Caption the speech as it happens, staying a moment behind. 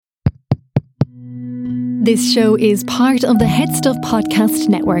This show is part of the Head Stuff Podcast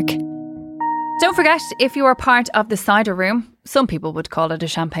Network. Don't forget, if you are part of the cider room, some people would call it a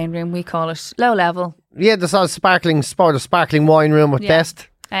champagne room, we call it low level. Yeah, the sort of sparkling wine room at best.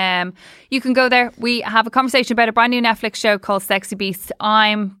 You can go there. We have a conversation about a brand new Netflix show called Sexy Beasts.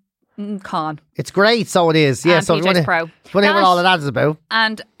 I'm Con. It's great, so it is. Yeah, and so PJ's Pro. You want to hear what all of that is about?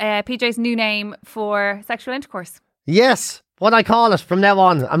 And PJ's new name for sexual intercourse. Yes, what I call it from now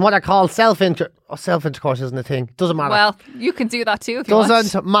on, and what I call self-intercourse isn't a thing. Doesn't matter. Well, you can do that too if you want.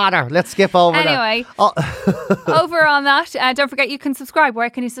 Doesn't matter. Let's skip over that. Anyway, over on that, don't forget you can subscribe. Where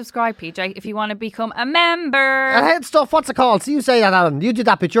can you subscribe, PJ, if you want to become a member? Head Stuff, what's it called? So you say that, Alan. You did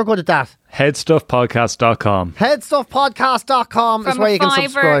that bit. You're good at that. Headstuffpodcast.com. Headstuffpodcast.com is where you can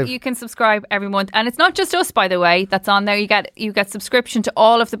subscribe. You can subscribe every month. And it's not just us, by the way, that's on there. You get subscription to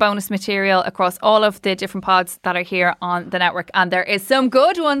all of the bonus material across all of the different pods that are here on the network. And there is some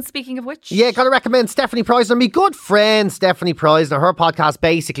good ones, speaking of which. Yeah, got to recommend Stephanie Preisner, my good friend Stephanie Preisner, her podcast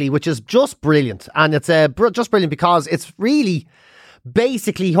Basically, which is just brilliant. And it's just brilliant because it's really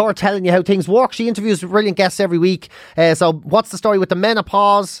basically her telling you how things work. She interviews brilliant guests every week. So what's the story with the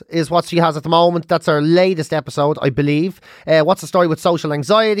menopause is what she has at the moment. That's her latest episode, I believe. What's the story with social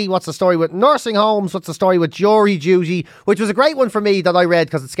anxiety? What's the story with nursing homes? What's the story with jury duty? Which was a great one for me that I read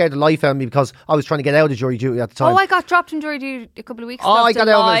because it scared the life out of me because I was trying to get out of jury duty at the time. Oh, I got dropped from jury duty a couple of weeks ago. Oh, I got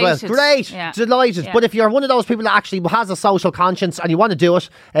out of it as well. Great. Yeah. Delighted. Yeah. But if you're one of those people that actually has a social conscience and you want to do it,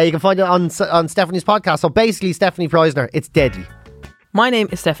 you can find it on Stephanie's podcast. So basically, Stephanie Preisner, it's deadly. My name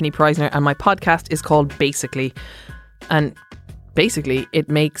is Stephanie Preisner and my podcast is called Basically. And basically, it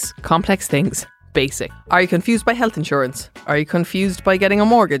makes complex things basic. Are you confused by health insurance? Are you confused by getting a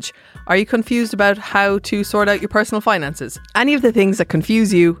mortgage? Are you confused about how to sort out your personal finances? Any of the things that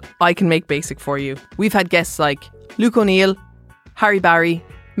confuse you, I can make basic for you. We've had guests like Luke O'Neill, Harry Barry,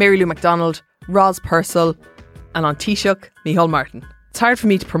 Mary Lou McDonald, Roz Purcell, and on Taoiseach, Micheál Martin. It's hard for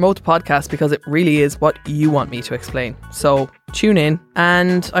me to promote the podcast because it really is what you want me to explain. So tune in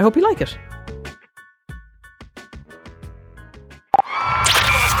and I hope you like it. We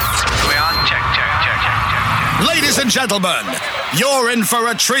on? Check. Ladies and gentlemen, you're in for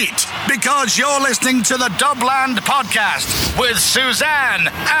a treat because you're listening to the Dubland Podcast with Suzanne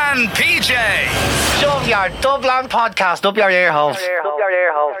and PJ. Shove your Dublin podcast up your ear holes.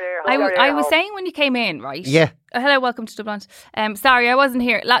 I was saying when you came in, right? Yeah. Hello, welcome to Dublin. Sorry, I wasn't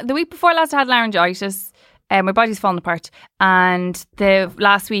here. The week before last I had laryngitis. My body's falling apart. And the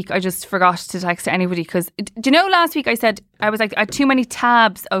last week I just forgot to text to anybody because, do you know last week I said, I had too many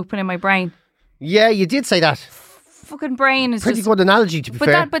tabs open in my brain. Yeah, you did say that. Fucking brain is pretty good analogy, to be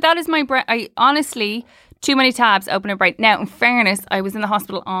fair. But that is my brain. I honestly, too many tabs open in my brain. Now, in fairness, I was in the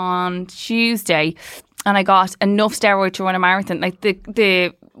hospital on Tuesday and I got enough steroid to run a marathon. Like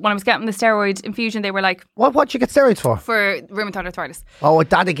when I was getting the steroid infusion, they were like, What'd you get steroids for? For rheumatoid arthritis. Oh,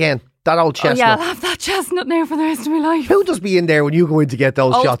 that again. That old chestnut. Oh, yeah, I'll have that chestnut now for the rest of my life. Who does be in there when you go in to get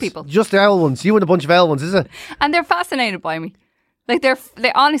those Old shots? people. Just the old ones. You and a bunch of old ones, is it? And they're fascinated by me. Like they're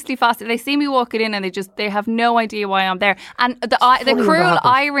honestly fascinated. They see me walking in and they have no idea why I'm there. And the cruel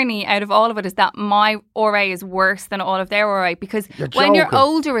irony out of all of it is that my RA is worse than all of their RA because when you're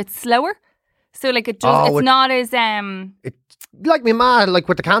older, it's slower. So like it's not as like my ma, like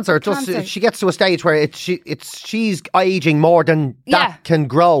with the cancer, she gets to a stage where she's aging more than that can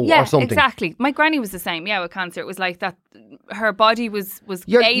grow or something. Yeah, exactly. My granny was the same. Yeah, with cancer, it was like that. Her body was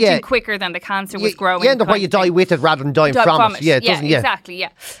aging quicker than the cancer was growing. You end up where you die with it rather than dying from it. Yeah, it doesn't. Yeah, exactly. Yeah.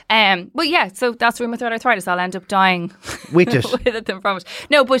 But yeah, so that's rheumatoid arthritis. I'll end up dying with it, with it than from it.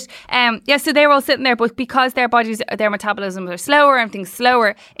 No, but so they were all sitting there, but because their bodies, their metabolisms are slower, everything's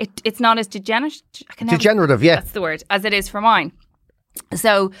slower. It's not as degenerative. Yeah, that's the word, as it is for mine.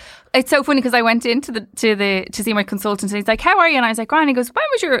 So it's so funny because I went into to see my consultant and he's like, "How are you?" And I was like, "Grand." He goes, "When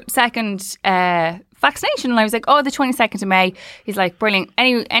was your second vaccination?" And I was like, "Oh, the 22nd of May." He's like, "Brilliant.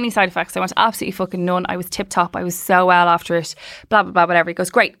 Any side effects?" I went, "Absolutely fucking none. I was tip top. I was so well after it. Blah blah blah, whatever." He goes,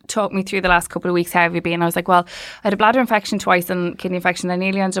 "Great. Talk me through the last couple of weeks. How have you been?" I was like, "Well, I had a bladder infection twice and kidney infection. I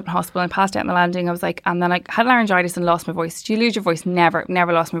nearly ended up in hospital and passed out on the landing." I was like, and then I had laryngitis and lost my voice. "Do you lose your voice?" Never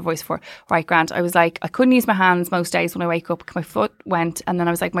lost my voice before. Right, Grant. I was like, I couldn't use my hands most days when I wake up. My foot went, and then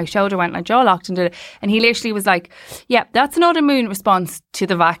I was like, my shoulder went, and my jaw locked and did it. And he literally was like, "Yeah, that's an autoimmune response to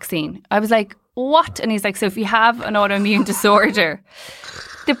the vaccine." I was like, "What?" And he's like, "So if you have an autoimmune disorder,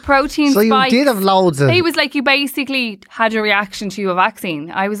 the protein spikes." So you did have loads of... He was like, "You basically had a reaction to a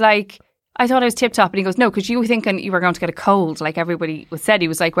vaccine." I was like, "I thought I was tip top." And he goes, "No, because you were thinking you were going to get a cold like everybody said." He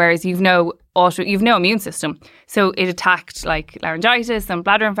was like, "Whereas you've no immune system." So it attacked like laryngitis and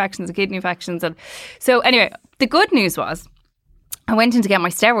bladder infections and kidney infections. And so anyway, the good news was I went in to get my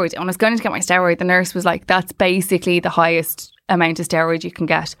steroid. And when I was going to get my steroid, the nurse was like, that's basically the highest amount of steroid you can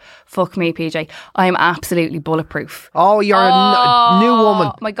get. Fuck me, PJ. I'm absolutely bulletproof. Oh, you're a new woman.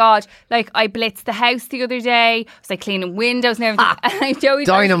 Oh my God. Like, I blitzed the house the other day. I was like cleaning windows and everything. And Joey,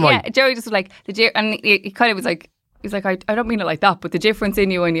 dynamite. Yeah, Joey just was like, and he kind of was like, he's like, I don't mean it like that, but the difference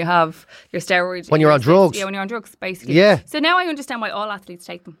in you when you have your steroids. When you're on drugs. Yeah, when you're on drugs, basically. Yeah. So now I understand why all athletes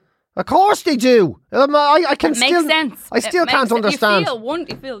take them. Of course they do. I can It still... makes sense. I still can't understand.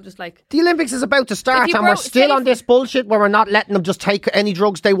 You feel just like... The Olympics is about to start If you and we're broke- still say on if- this bullshit where we're not letting them just take any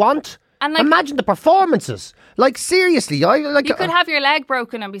drugs they want. And like- Imagine the performances. Like, seriously. You could have your leg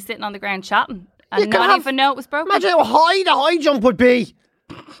broken and be sitting on the ground chatting and not even know it was broken. Imagine how high the high jump would be.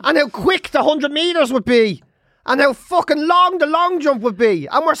 And how quick the 100 metres would be. And how fucking long the long jump would be.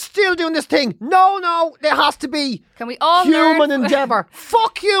 And we're still doing this thing. No, there has to be Can we all human learn endeavour.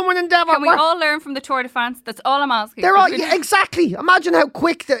 Fuck human endeavour. Can we all learn from the Tour de France? That's all I'm asking. They're all, yeah, exactly. Imagine how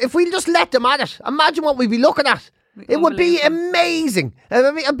quick, if we just let them at it, imagine what we'd be looking at. It would be amazing.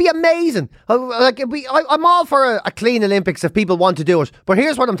 It'd be amazing. I'm all for a clean Olympics if people want to do it. But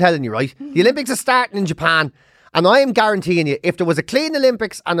here's what I'm telling you, right? The Olympics are starting in Japan. And I am guaranteeing you, if there was a clean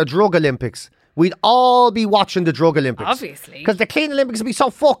Olympics and a drug Olympics, we'd all be watching the drug Olympics. Obviously. Because the clean Olympics would be so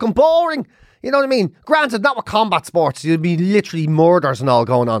fucking boring. You know what I mean? Granted, not with combat sports. There'd be literally murders and all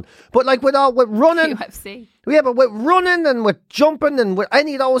going on. But like with running... UFC. Yeah, but with running and with jumping and with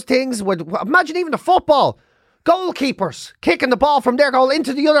any of those things, imagine even the football. Goalkeepers kicking the ball from their goal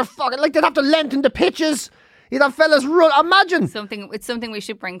into the other fucking... Like, they'd have to lengthen the pitches. You'd have fellas run. Imagine. It's something we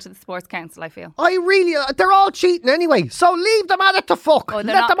should bring to the Sports Council, I feel. They're all cheating anyway. So leave them at it to fuck. Let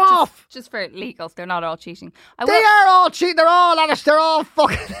them off. Just for legals, they're not all cheating. They are all cheating. They're all at it. They're all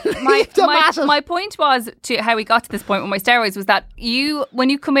fucking... My point was to how we got to this point with my steroids was that when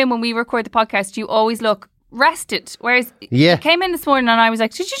you come in when we record the podcast, you always look rested. Whereas you came in this morning and I was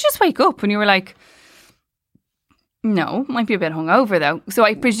like, did you just wake up? And you were like... No, might be a bit hungover though. So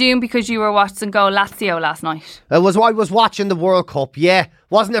I presume because you were watching Go Lazio last night. I was watching the World Cup, yeah.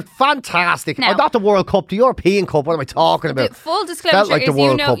 Wasn't it fantastic? Now, not the World Cup, the European Cup. What am I talking about? Full disclosure Felt like is the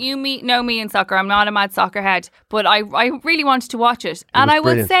World Cup. you know me in soccer. I'm not a mad soccer head, but I really wanted to watch it. And I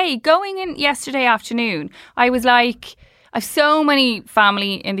would say, going in yesterday afternoon, I was like, I've so many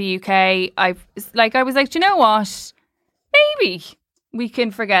family in the UK. I was like, do you know what? Maybe we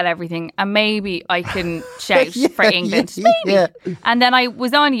can forget everything and maybe I can shout for England. Maybe. Yeah. And then I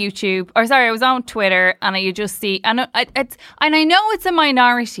was on I was on Twitter and you just see, and I know it's a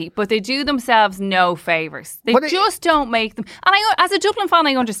minority, but they do themselves no favours. They just don't make them. And as a Dublin fan,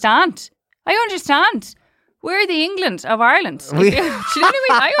 I understand. We're the England of Ireland. Do you know what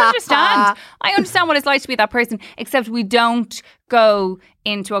I mean? I understand what it's like to be that person, except we don't go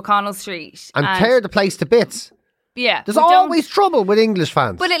into O'Connell Street and tear the place to bits. Yeah. There's always trouble with English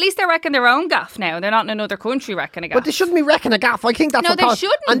fans. But at least they're wrecking their own gaff now. They're not in another country wrecking a gaff. But they shouldn't be wrecking a gaff. I think that's what they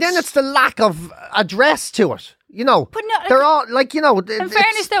shouldn't. And then it's the lack of address to it. You know, but no, they're all like, you know. In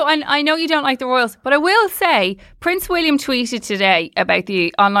fairness, though, and I know you don't like the Royals, but I will say Prince William tweeted today about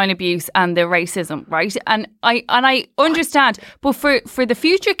the online abuse and the racism, right? And I understand, but for the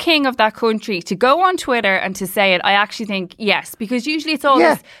future king of that country to go on Twitter and to say it, I actually think yes, because usually it's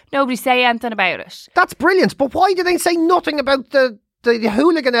always nobody say anything about it. That's brilliant, but why did they say nothing about the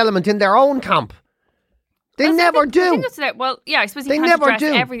hooligan element in their own camp? They never do. I think that's well, yeah, I suppose you can't address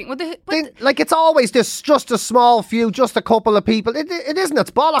everything. Well, it's always just a small few, just a couple of people. It isn't.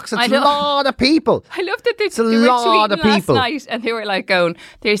 It's bollocks. It's a lot of people. I love that it's a lot of people. Last night, and they were like going,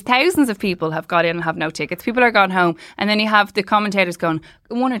 there's thousands of people have got in and have no tickets. People are gone home, and then you have the commentators going,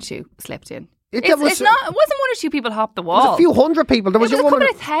 one or two slipped in. It wasn't one or two people hopped the wall. It was a few hundred people. There was a couple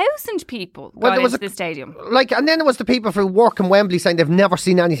of thousand people got into the stadium. And then there was the people who work in Wembley saying they've never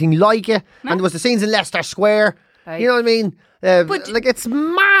seen anything like it. No. And there was the scenes in Leicester Square. Right. You know what I mean? But it's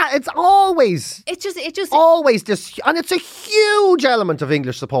mad. It's always. It just always this, and it's a huge element of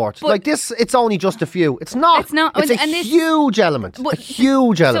English support. But like this, it's only just a few. It's not. It's not. It's a huge element. A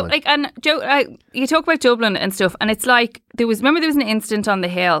huge element. So and Joe, you talk about Dublin and stuff, and it's like there was an incident on the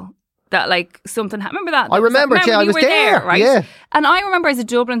Hill. That something happened. Remember that? I remember I was there, right? Yeah. And I remember as a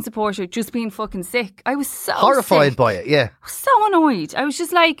Dublin supporter just being fucking sick. I was so horrified by it, yeah. I was so annoyed. I was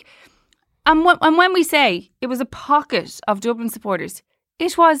just like, and when we say it was a pocket of Dublin supporters,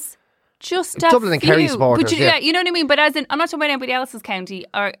 it was just a Dublin and Kerry supporters, but you know what I mean? But as in, I'm not talking about anybody else's county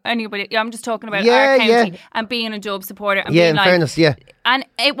or anybody. I'm just talking about our county and being a Dub supporter. And being in fairness, And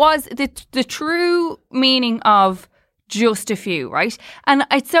it was the true meaning of just a few, right? And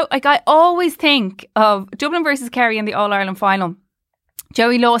I always think of Dublin versus Kerry in the All-Ireland final.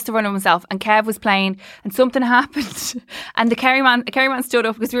 Joey lost the run of himself and Kev was playing and something happened and the Kerry man stood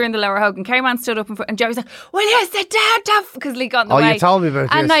up because we were in the lower hug and Kerry man stood up in front and Joey's like, will you sit down, Taff? Because Lee got in the way. You told me about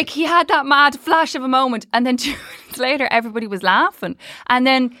this. And like he had that mad flash of a moment and then 2 minutes later everybody was laughing. And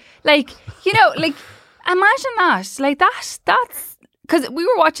then like, you know, like imagine that. Like that's because we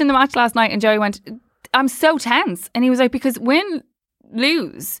were watching the match last night and Joey went, I'm so tense. And he was like, because win,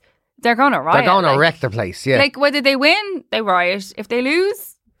 lose, they're going to riot. They're going to wreck the place, yeah. Like, whether they win, they riot. If they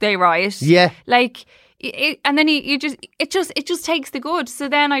lose, they riot. Yeah. Like, and then it just takes the good. So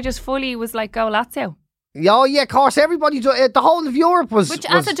then I just fully was like, go Lazio. Oh, yeah, of course. Everybody, the whole of Europe was... Which,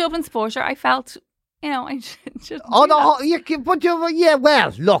 as a Dublin supporter, I felt... You know, I just. Oh no! Yeah.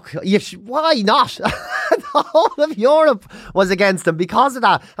 Well, look, why not? The whole of Europe was against them because of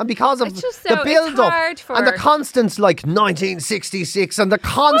that, and because of the build-up and the constant, like 1966, and the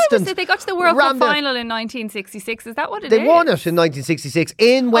constant. Why was it they got to the World Cup final in 1966? Is that what it is? They won it in 1966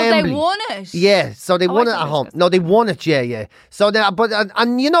 in Wembley. They won it. Yeah, so they won it at home. No, they won it. Yeah. So,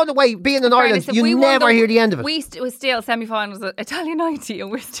 and you know the way being in Ireland, you never hear the end of it. We was still semi-finals at Italian 90, and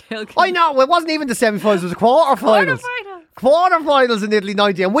we're still. I know it wasn't even the semi-finals; it was the quarter-finals. Quarter-finals in Italy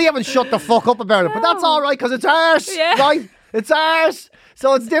 90, and we haven't shut the fuck up about it. But that's all right because it's ours, right? It's ours.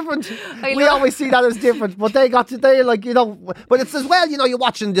 So it's different. We always see that as different. But they're like, you know, but it's as well, you know, you're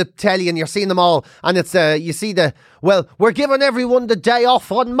watching the telly and you're seeing them all and it's, you see we're giving everyone the day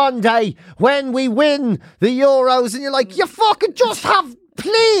off on Monday when we win the Euros. And you're like, you fucking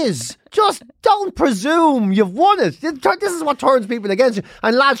please, just don't presume you've won it. This is what turns people against you.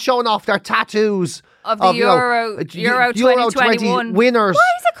 And lads showing off their tattoos. Of the Euro 2021 winners.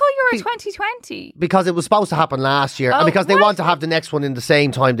 Why is it called Euro 2020? Because it was supposed to happen last year, and because they want to have the next one in the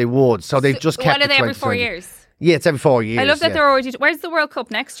same time they would, so they've just kept it. What are they every 4 years? Yeah, it's every 4 years. I love that they're already. Where's the World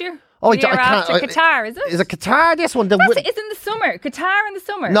Cup next year? Oh, I can't. Qatar, is it? Is it Qatar? This one? It's in the summer. Qatar in the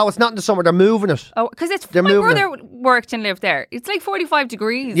summer. No, it's not in the summer. They're moving it. Oh, because my brother worked and lived there. It's like 45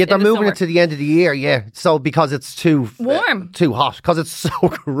 degrees. Yeah, they're moving it to the end of the year. Yeah, so because it's too warm, too hot, because it's so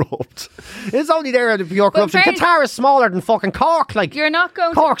corrupt. It's only there out of pure corruption. Qatar is smaller than fucking Cork. Like you're not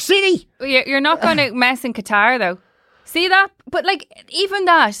going Cork City. You're not going to mess in Qatar though. See that? But like even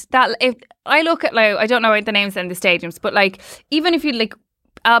that if I look at like I don't know the names in the stadiums, but like even if you like.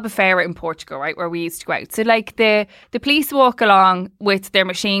 Albufeira in Portugal, right, where we used to go out. So like the police walk along with their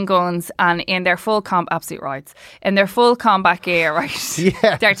machine guns and in their full absolute rides, in their full combat gear, right?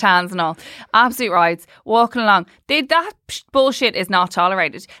 Yeah. Their tans and all. Absolute rides, walking along. That bullshit is not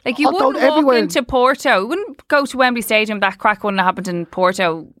tolerated. Like you wouldn't walk into Porto, you wouldn't go to Wembley Stadium, that crack wouldn't have happened in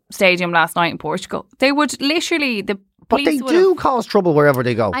Porto Stadium last night in Portugal. They would literally, but they do cause trouble wherever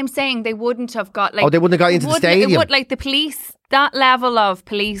they go. I'm saying they wouldn't have got like... they wouldn't have got into the stadium. It would, like the police... That level of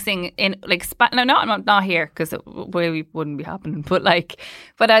policing in like not here because we wouldn't be happening,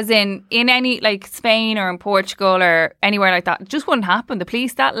 but as in any like Spain or in Portugal or anywhere like that, it just wouldn't happen. The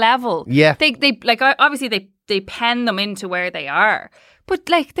police that level, yeah, they like obviously they pen them into where they are, but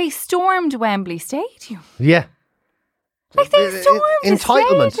like they stormed Wembley Stadium, yeah, like they stormed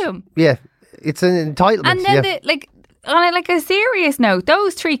entitlement. The stadium. Yeah, it's an entitlement. And then on like a serious note,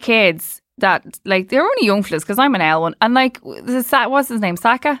 those 3 kids. That like they're only young fellas because I'm an L one and like what's his name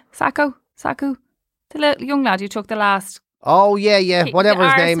Saku the young lad who took the last whatever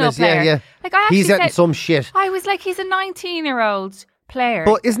his name is player. yeah like he's getting some shit. I was like he's a 19-year-old player,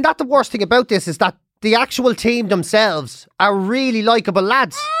 but isn't that the worst thing about this is that the actual team themselves are really likeable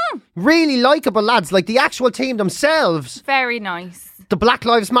lads. Really likeable lads, like the actual team themselves, very nice. The Black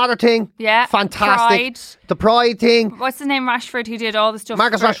Lives Matter thing, fantastic. Pride. The Pride thing. What's his name? Rashford, who did all the stuff.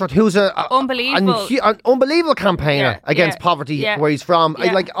 Marcus Rashford, who's an unbelievable campaigner against poverty where he's from.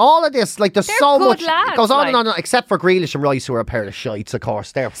 Yeah. Like all of this, like there's so much. Lads, it goes on and on, except for Grealish and Rice, who are a pair of shites, of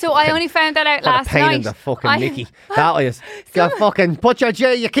course. So I only found that out last night. In the fucking Mickey. That is. You fucking put your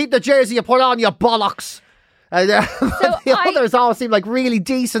you keep the jersey you put on, you bollocks. The others all seem like really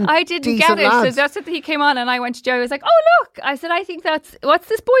decent. I didn't get it, lads. so that's what he came on, and I went to Joe. I was like, "Oh look!" I said, "I think what's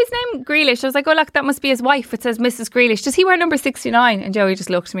this boy's name? Grealish." I was like, "Oh look, that must be his wife." It says Mrs. Grealish. Does he wear number 69? And Joey just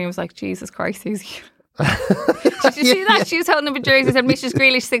looked at me and was like, "Jesus Christ, who's he?" Did you see that? She was holding up a jersey that said Mrs.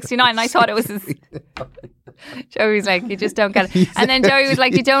 Grealish 69, and I thought it was his. Joey was like, "You just don't get it." And then Joey was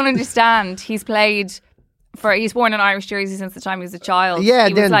like, "You don't understand. He's worn an Irish jersey since the time he was a child." Yeah,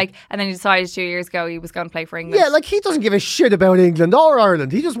 he was like, and then he decided 2 years ago he was going to play for England. Yeah, like he doesn't give a shit about England or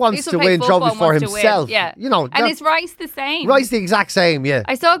Ireland. He just wants to win trophies for himself. Yeah, you know. And is Rice the same? Rice the exact same. Yeah.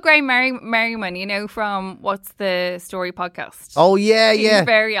 I saw Graham Merriman, you know, from What's the Story podcast. Oh yeah, He's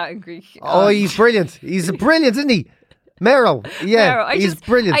very angry. Oh, he's brilliant. He's brilliant, isn't he? Mero, yeah, he's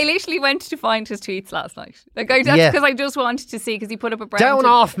brilliant. I literally went to find his tweets last night. Like, because I just wanted to see, because he put up a brand. Down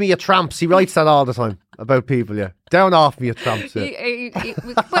off me, you tramps. He writes that all the time about people, yeah. Down off me, you tramps. Yeah.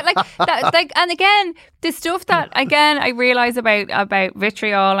 But and again, the stuff that, again, I realise about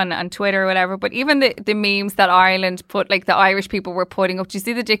vitriol and Twitter or whatever, but even the memes that Ireland put, like the Irish people were putting up. Did you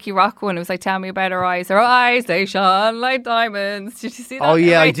see the Dickie Rock one? It was like, tell me about her eyes. Her eyes, they shine like diamonds. Did you see that? Oh,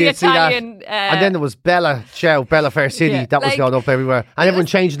 yeah, right? I did see that. And then there was Bella Fair City. Yeah, that was going up everywhere. And everyone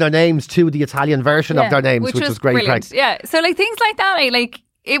changing their names to the Italian version of their names, which was great. Brilliant. Yeah, so like things like that,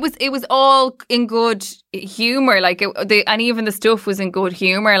 it was all in good humour, like and even the stuff was in good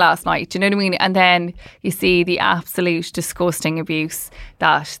humour last night. Do you know what I mean? And then you see the absolute disgusting abuse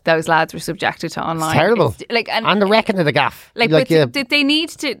that those lads were subjected to online. It's terrible. And the wrecking of the gaff. They need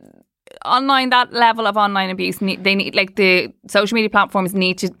to. Online, that level of online abuse, they need, like, the social media platforms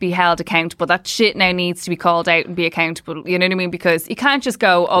need to be held accountable. That shit now needs to be called out and be accountable. You know what I mean? Because you can't just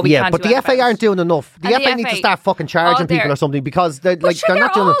go, oh, we can't. But the FA aren't doing enough. The FA need to start fucking charging people or something, because they're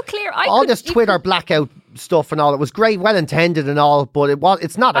not doing clear. All this Twitter blackout stuff and all. It was great, well intended and all, but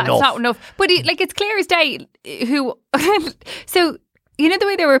it's not enough. It's not enough. But it's clear as day who. So. You know the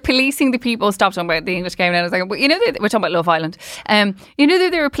way they were policing the people. Stop talking about the English game now. I was like, you know, we're talking about Love Island. You know that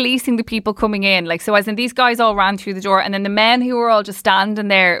they were policing the people coming in. Like, so as in these guys all ran through the door, and then the men who were all just standing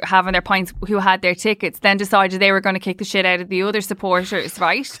there having their pints, who had their tickets, then decided they were going to kick the shit out of the other supporters,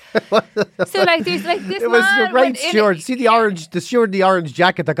 right? So like, there's like this. It was your great steward. See the steward in the orange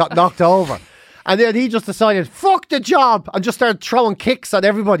jacket that got knocked over. And then he just decided, fuck the job, and just started throwing kicks at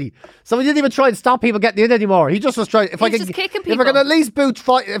everybody. So he didn't even try and stop people getting in anymore. He just was trying. If I can at least if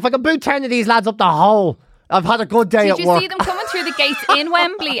I can boot 10 of these lads up the hole, I've had a good day at work. Did you see them coming through the gates in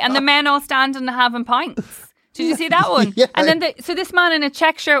Wembley, and the men all standing and having pints? Did you see that one? Yeah. And then so this man in a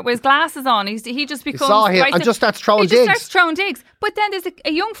check shirt with his glasses on, he just becomes... saw him and just starts throwing digs. He just starts throwing digs. But then there's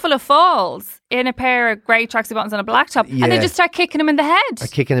a young fella falls in a pair of grey tracksuit bottoms and a black top, and they just start kicking him in the head.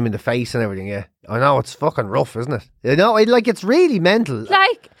 Kicking him in the face and everything, yeah. I know, it's fucking rough, isn't it? You know, it's really mental.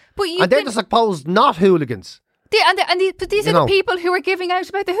 And they're just supposed not hooligans. But these are the people who are giving out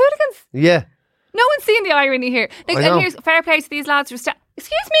about the hooligans. Yeah. No one's seeing the irony here. And here's fair play to these lads who are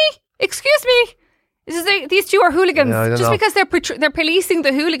excuse me. These two are hooligans. Just because they're policing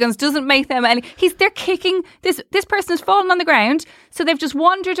the hooligans doesn't make them any. They're kicking this person is fallen on the ground, so they've just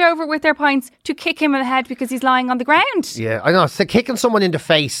wandered over with their pints to kick him in the head because he's lying on the ground. Yeah, I know. So kicking someone in the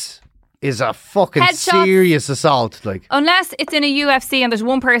face is a fucking serious assault. Like, unless it's in a UFC and there's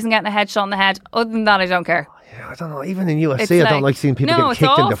one person getting a headshot in the head. Other than that, I don't care. Yeah, I don't know. Even in UFC, I don't like seeing people get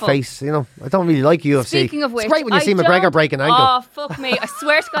kicked in the face. You know, I don't really like UFC. Speaking of which, it's great when you see McGregor break an ankle. Oh, fuck me. I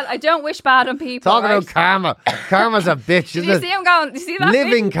swear to God, I don't wish bad on people. Talking about karma. Karma's a bitch, isn't it? Did you see him going? Did you see that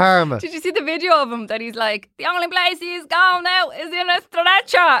living video? Karma. Did you see the video of him that he's like, the only place he's gone now is in a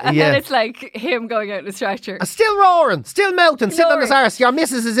stretcher? And then it's like him going out in a stretcher. Still roaring, still melting, sitting on his arse. Your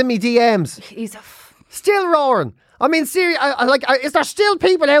missus is in me DMs. Still roaring. I mean, seriously, is there still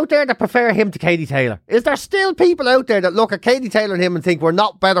people out there that prefer him to Katie Taylor? Is there still people out there that look at Katie Taylor and him and think we're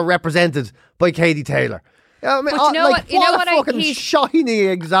not better represented by Katie Taylor? I mean, what a fucking shiny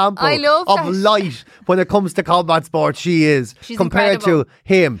example of light when it comes to combat sports she's compared incredible. To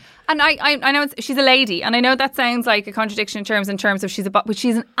him. And I know she's a lady, and I know that sounds like a contradiction in terms of but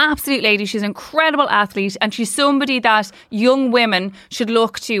she's an absolute lady. She's an incredible athlete, and she's somebody that young women should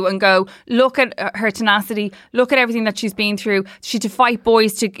look to and go, look at her tenacity, look at everything that she's been through. She to fight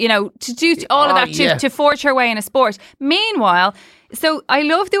boys, to do all of that, to forge her way in a sport. Meanwhile, so I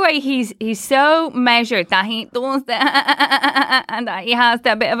love the way he's so measured that he does that and that he has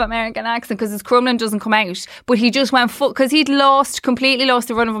that bit of American accent because his Crumlin doesn't come out, but he just went full, because he'd completely lost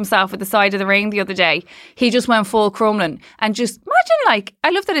the run of himself at the side of the ring the other day. He just went full Crumlin, and just imagine, I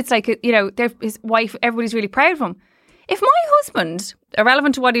love that it's like, his wife, everybody's really proud of him. If my husband,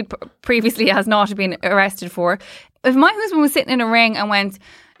 irrelevant to what he previously has not been arrested for, if my husband was sitting in a ring and went,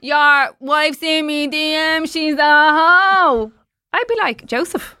 your wife's in me DM, she's a hoe, I'd be like,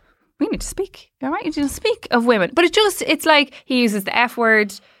 Joseph, we need to speak. All right, you need to speak of women. But it's like he uses the F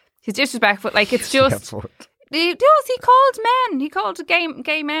word. He's disrespectful. Like, it's just... He does. He called men. He called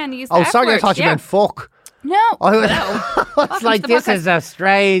gay men. He used the F sorry, word. I thought you meant fuck. No. It's like, this is a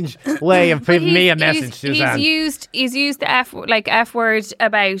strange way of giving me a message, Suzanne. He's used the F word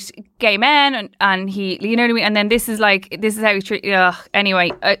about gay men, and he, you know what I mean? And then this is how he treat...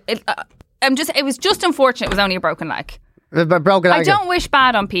 anyway, it was just unfortunate. It was only a broken leg. I don't wish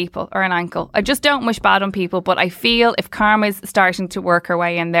bad on people, or an ankle. I just don't wish bad on people, but I feel if karma's starting to work her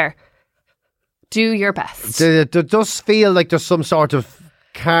way in there, do your best. It does feel like there's some sort of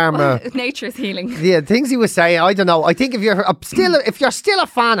karma. Nature is healing. Yeah, things he was saying, I don't know. I think if you're still a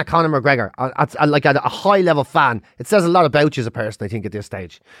fan of Conor McGregor, like a high level fan, it says a lot about you as a person. I think at this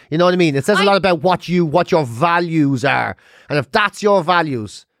stage, you know what I mean. It says a lot about what your values are, and if that's your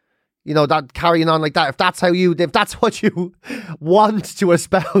values, you know, that carrying on like that, if that's what you want to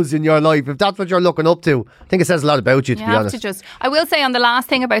espouse in your life, if that's what you're looking up to, I think it says a lot about you, to be honest. I will say on the last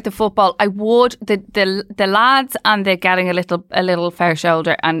thing about the football, I would, the lads and the getting a little fair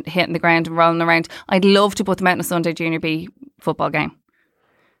shoulder and hitting the ground and rolling around, I'd love to put them out in a Sunday Junior B football game.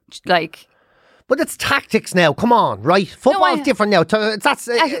 Like... But it's tactics now. Come on, right? Football is different now. By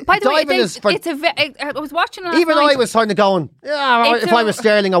the way, I was watching last even night. I was kind of going, yeah, if I was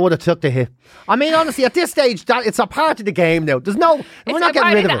Sterling, I would have took the hit. I mean, honestly, at this stage, it's a part of the game now. We're not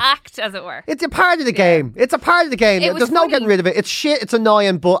getting rid of it. It's a part of the act, as it were. It's a part of the game. It's a part of the game. There's no getting rid of it. It's shit. It's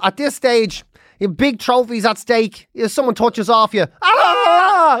annoying. But at this stage, big trophies at stake. If someone touches off you,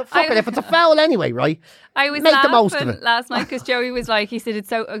 fuck it. If it's a foul anyway, right? I was make the most of it last night because Joey was like, he said it's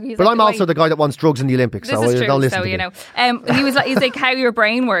so. But I'm also the guy that wants drugs in the Olympics, this so is true, don't listen so to you me. know. He was like, he's like, how your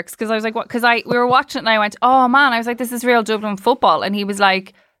brain works, because I was like, what? Because we were watching it and I went, oh man, I was like, this is real Dublin football, and he was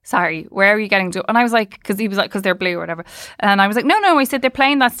like, sorry, where are you getting to? And I was like, because he was like, because they're blue or whatever, and I was like, no, I said they're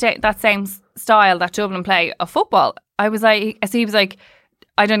playing that same style that Dublin play of football. I was like, so he was like,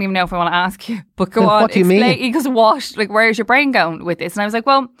 I don't even know if I want to ask you, but go on. What do you mean? He goes, what? Like, where's your brain going with this? And I was like,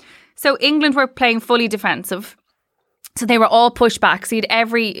 well, so England were playing fully defensive. So they were all pushed back. So you'd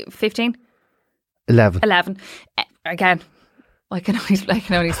every 15? 11. Again, I can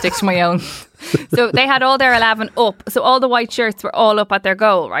only stick to my own. So they had all their 11 up. So all the white shirts were all up at their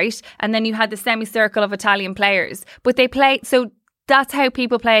goal, right? And then you had the semicircle of Italian players. But they played... So that's how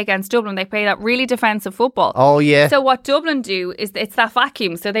people play against Dublin. They play that really defensive football. Oh, yeah. So what Dublin do is it's that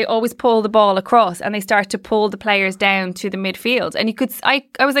vacuum. So they always pull the ball across and they start to pull the players down to the midfield. And you could, I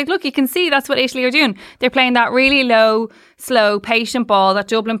was like, look, you can see that's what Italy are doing. They're playing that really low, slow, patient ball that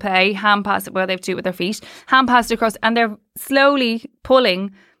Dublin play, hand pass it, well, they have to do it with their feet, hand pass it across, and they're slowly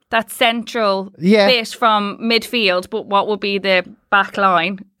pulling that central bit from midfield, but what would be the back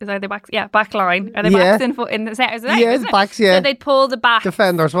line? Is that the back? Yeah, back line. Are the backs in the centre? Yeah, the backs, yeah. So they'd pull the back.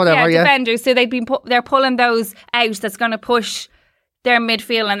 Defenders, whatever, defenders. So they're pulling those out that's going to push their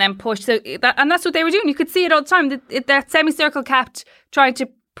midfield and then push. So and that's what they were doing. You could see it all the time. That semicircle kept trying to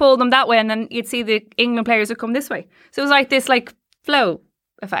pull them that way, and then you'd see the England players would come this way. So it was like this flow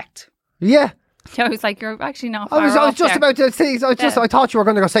effect. Yeah. So I was like, you're actually not far I was just about to say, I thought you were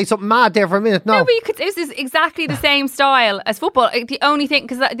going to go say something mad there for a minute. No, but it was exactly the same style as football. The only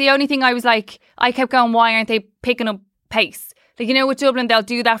thing I was like, I kept going, why aren't they picking up pace? Like, you know, with Dublin, they'll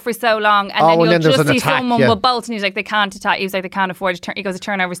do that for so long, and then you'll just see someone will bolt, and he's like, they can't attack. He was like, they can't afford to turn. He goes, the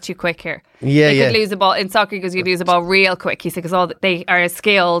turnover's too quick here. Yeah, they could lose the ball in soccer. He goes, you lose the ball real quick. He said, because they are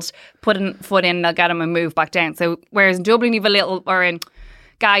skilled, putting foot in, they'll get them and move back down. So whereas in Dublin, you've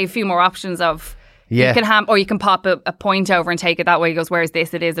a few more options of. Yeah. You can pop a point over and take it that way. He goes, whereas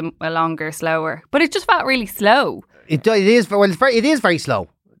this, it is a longer, slower. But it just felt really slow. It is very slow.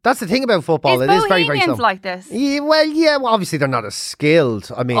 That's the thing about football. It is very, very slow. Like this? Yeah, well, obviously they're not as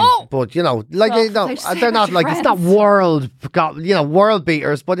skilled. I mean, but you know, like they're not like it's not world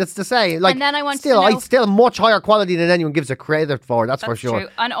beaters, but it's the same. Like, and then I want still much higher quality than anyone gives a credit for. That's for sure. True.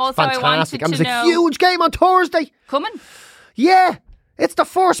 And also, fantastic. I wanted to know. It was a huge game on Thursday. Coming. Yeah. It's the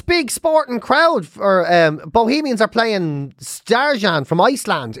first big sporting crowd for Bohemians are playing Starjan from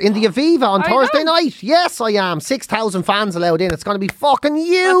Iceland in the Aviva on Thursday night. Yes, I am. 6,000 fans allowed in. It's going to be fucking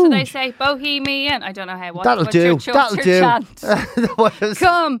huge. What do they say? Bohemian? I don't know how. That'll do. That'll do.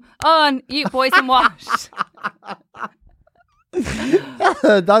 Come on, you boys and wash.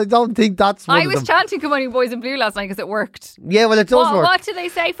 I don't think that's one I was chanting "Come on, you boys in blue" last night because it worked. Yeah, well, it does work. What do they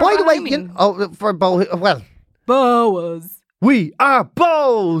say for Bohemian? By the way, for Boas. We are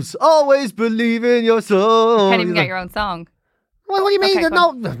Bows. Always believe in your soul. You can't even get your own song. Well, what do you mean? Okay,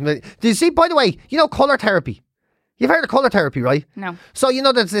 no. Do you see, by the way, you know colour therapy? You've heard of colour therapy, right? No. So, you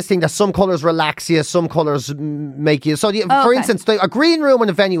know, there's this thing that some colours relax you, some colours make you... So, for instance, a green room in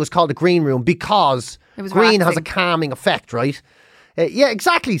a venue is called a green room because green has a calming effect, right? Yeah,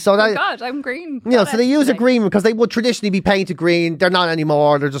 exactly. So God, I'm green. You know, so they use a green because they would traditionally be painted green. They're not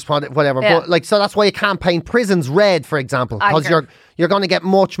anymore. They're just whatever. Yeah. But so that's why you can't paint prisons red, for example, because you're going to get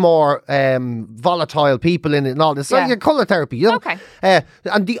much more volatile people in it and all this. So your colour therapy, you know. Okay.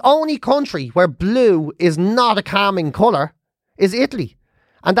 And the only country where blue is not a calming colour is Italy.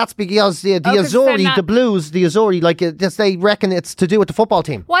 And that's because the Azzurri, the Blues, the Azzurri, like they reckon it's to do with the football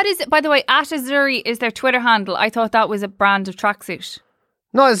team. What is it, by the way, at Azzurri is their Twitter handle. I thought that was a brand of tracksuit.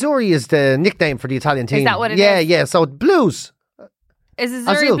 No, Azzurri is the nickname for the Italian team. Is that what it is? Yeah. So Blues. Is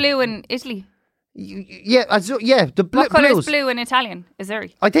Azzurri blue in Italy? Yeah, the What colour blues. is blue in Italian?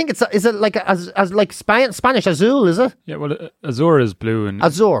 Azzurri. I think is it like as like Spanish azul, is it? Yeah, well, Azure is blue in...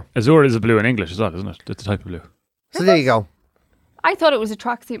 Azure. Azure is a blue in English as well, isn't it? It's a type of blue. So there you go. I thought it was a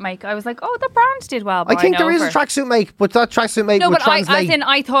tracksuit make. I was like, oh, the brand did well. I think there is a tracksuit make, but that tracksuit make would translate.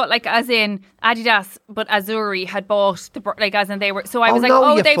 I thought like as in Adidas, but Azzurri had bought as in they were. So I was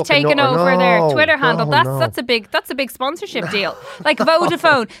they've taken over their Twitter handle. That's a big sponsorship deal. Like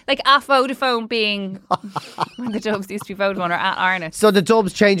Vodafone, like at Vodafone being when the Dubs used to be Vodafone or at Arnott. So the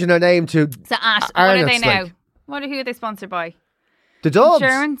Dubs changing their name to at Arnott's, what are they now? like. Who are they sponsored by? The Dubs.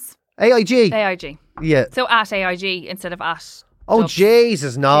 Insurance. AIG. Yeah. So at AIG instead of at. Oh Dubs.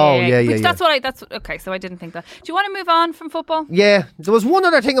 Jesus, no, yeah. That's okay. So I didn't think that. Do you want to move on from football? Yeah, there was one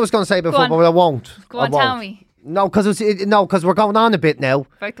other thing I was going to say about football, but I won't. Go on, tell me. No, because we're going on a bit now.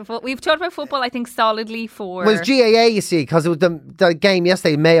 We've talked about football, I think, solidly for. Well, it's GAA, you see, because it was the game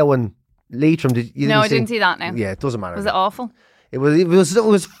yesterday, Mayo and Leitrim. I didn't see that now. Yeah, it doesn't matter. Was it awful? It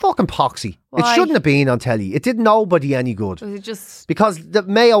was fucking poxy. Why? It shouldn't have been on telly. It did nobody any good. Was it just because the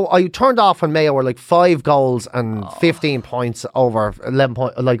Mayo? I turned off when Mayo were like 5 goals and 15 points over 11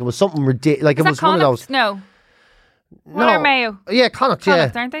 points. Like it was something ridiculous. Like it was one of those. No. What are Mayo? Yeah, Connacht,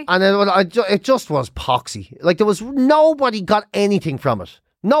 Connacht, aren't they? And it just was poxy. Like there was nobody got anything from it.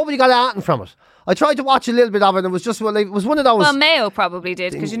 Nobody got anything from it. I tried to watch a little bit of it, and it was just it was one of those. Well, Mayo probably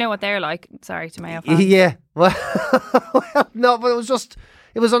did because you know what they're like. Sorry to Mayo fans. Yeah, well, no, but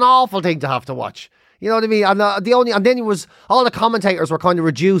it was an awful thing to have to watch. You know what I mean? And and then it was all the commentators were kind of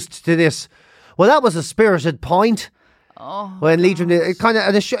reduced to this. Well, that was a spirited point. Oh, when Leitrim did it, kind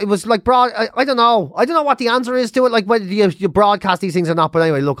of it was like broad. I don't know what the answer is to it. Like whether you broadcast these things or not. But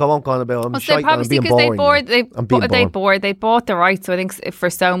anyway, look, I won't go on about. I'm they probably because they bought the rights. So I think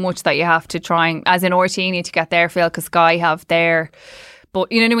for so much that you have to try and, as in RT, need to get their fill because Sky have their.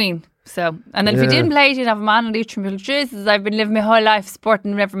 But you know what I mean. So and then if you didn't play it, you'd have a man in Leitrim. Like, Jesus, I've been living my whole life sport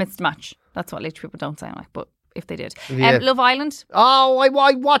and never missed a match. That's what Leitrim people don't sound like, but if they did, Love Island. Oh,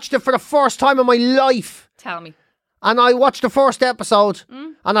 I watched it for the first time in my life. Tell me. And I watched the first episode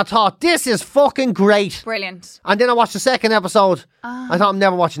and I thought, this is fucking great. Brilliant. And then I watched the second episode. I thought, I'm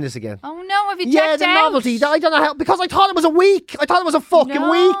never watching this again. Oh no, have you checked out? Yeah, the novelty. I don't know how, because I thought it was a week. I thought it was a fucking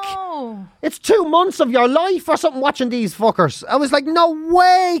week. It's 2 months of your life or something watching these fuckers. I was like, no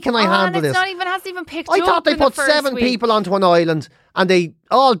way can I handle this. It hasn't even picked up. I thought they put 7 people onto an island and they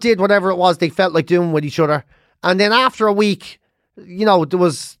all did whatever it was they felt like doing with each other. And then after a week,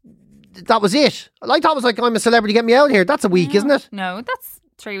 that was it. I thought it was like, I'm a celebrity, get me out here. That's a week, isn't it? No, that's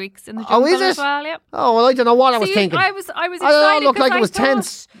 3 weeks in the jungle is it? as well, yeah. Oh, well, I don't know what I was thinking. I was excited. It looked like it was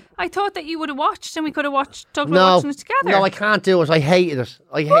tense. I thought that you would have watched and we could have talked about watching it together. No, I can't do it. I hated it.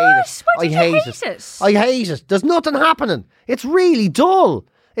 I hate it. Why did you hate it? I hate it. There's nothing happening. It's really dull.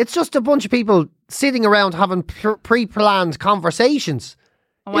 It's just a bunch of people sitting around having pre-planned conversations.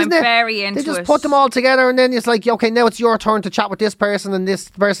 Oh, I'm very into it. They just put them all together and then it's like, okay, now it's your turn to chat with this person and this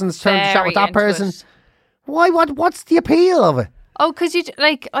person's turn to chat with that person. Why? What's the appeal of it? Oh, because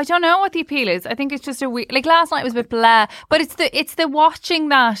I don't know what the appeal is. I think it's just like last night was a bit blah, but it's the watching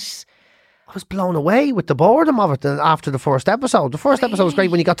that. I was blown away with the boredom of it after the first episode. The first episode was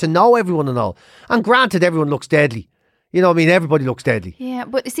great when you got to know everyone and all. And granted, everyone looks deadly. You know what I mean? Everybody looks deadly. Yeah,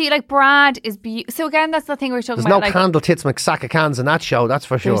 but see, like Brad is so again, that's the thing we're talking about. There's no candle tits McSack of cans in that show, that's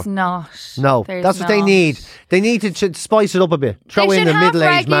for sure. There's not. No, that's what they need. They need to spice it up a bit. Throw in a middle-aged man. They should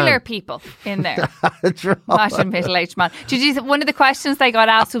have regular people in there. Not a middle-aged man. One of the questions they got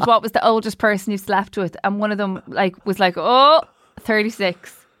asked was, what was the oldest person you've slept with? And one of them was like,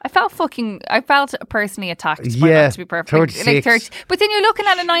 36. I felt personally attacked. Yeah, to be perfect. 36. But then you're looking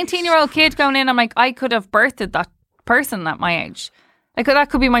at a 19-year-old kid going in, I'm like, I could have birthed that person at my age. That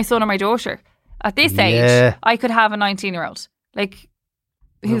could be my son or my daughter. At this age, I could have a 19-year-old. Like,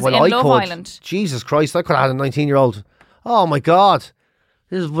 who's in Love Island. Jesus Christ, I could have had a 19-year-old. Oh my God.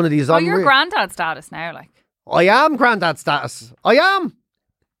 This is one of these... you're granddad status now, like. I am granddad status. I am.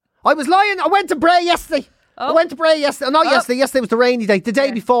 I was lying. I went to Bray yesterday. I went to Bray yesterday. Not yesterday. Yesterday was the rainy day. The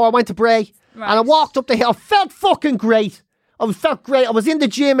day before I went to Bray. Right. And I walked up the hill. I felt fucking great. I felt great. I was in the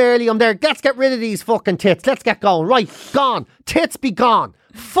gym early. I'm there. Let's get rid of these fucking tits. Let's get going. Right. Gone. Tits be gone.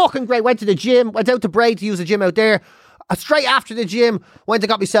 Fucking great. Went to the gym. Went out to Bray to use the gym out there. Straight after the gym, went and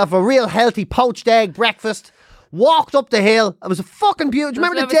got myself a real healthy poached egg breakfast. Walked up the hill. It was a fucking beautiful.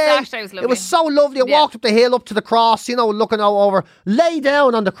 Remember the day? It was so lovely. I walked up the hill up to the cross, looking out over. Lay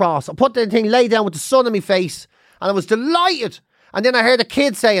down on the cross. I put the thing, lay down with the sun in my face. And I was delighted. And then I heard a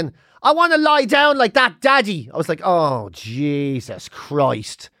kid saying, I want to lie down like that, Daddy. I was like, oh, Jesus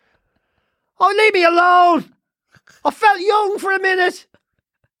Christ. Oh, leave me alone. I felt young for a minute.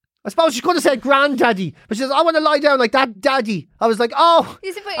 I suppose she could have said granddaddy, but she says, I want to lie down like that, daddy. I was like, oh.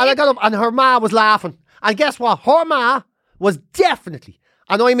 And I got up and her ma was laughing. And guess what? Her ma was definitely,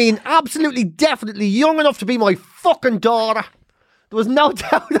 and I mean absolutely definitely, young enough to be my fucking daughter. There was no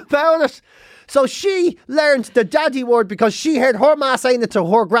doubt about it. So she learned the daddy word because she heard her ma saying it to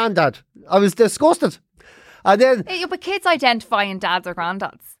her granddad. I was disgusted. And then, but kids identify in dads or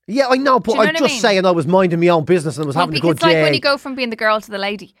granddads. Yeah, I know, but I'm just saying I was minding my own business and I was having a good day. It's like when you go from being the girl to the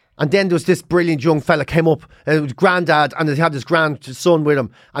lady. And then there was this brilliant young fella came up, and it was granddad, and he had his grandson with him.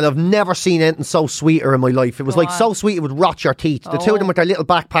 And I've never seen anything so sweeter in my life. It was like so sweet it would rot your teeth. The two of them with their little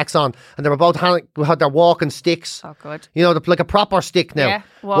backpacks on, and they were both had their walking sticks. Oh, good. You know, like a proper stick now. Yeah,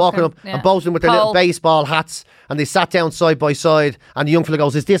 walking up, and both of them with their little baseball hats, and they sat down side by side. And the young fella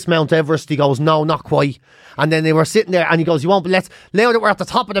goes, "Is this Mount Everest?" He goes, "No, not quite." And then they were sitting there, and he goes, "You won't, but now that we're at the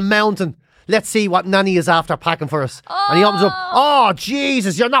top of the mountain, let's see what Nanny is after packing for us." And he opens up, "Oh,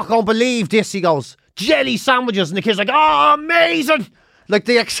 Jesus, you're not going to believe this." He goes, "Jelly sandwiches." And the kid's like, "Oh, amazing." Like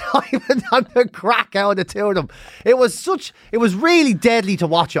the excitement and the crack out of the two of them. It was really deadly to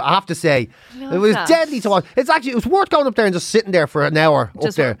watch it, I have to say. It was deadly to watch. It was worth going up there and just sitting there for an hour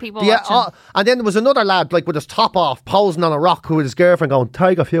just up there. People watching. And then there was another lad, like with his top off, posing on a rock with his girlfriend going,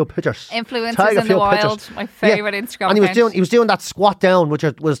 "Take a few pictures." Influencers in the wild. My favourite Instagram And he was doing that squat down, which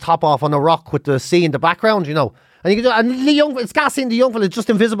was top off on a rock with the sea in the background, you know. And it's gas in the young fella, it's just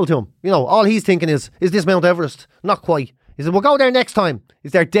invisible to him. You know, all he's thinking is this Mount Everest? Not quite. He said, "We'll go there next time."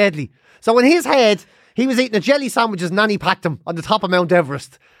 Is there deadly? So in his head, he was eating a jelly sandwich as Nanny packed him on the top of Mount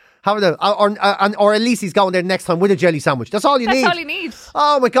Everest. Or at least he's going there next time with a jelly sandwich. That's all you need. That's all you need.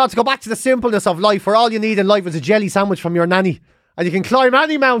 Oh my God, to go back to the simpleness of life, where all you need in life is a jelly sandwich from your nanny. And you can climb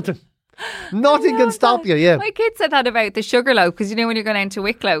any mountain. Nothing can stop you, yeah. My kids said that about the sugar loaf, because you know when you're going down to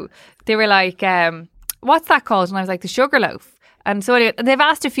Wicklow, they were like, what's that called? And I was like, the sugar loaf. And so anyway, they've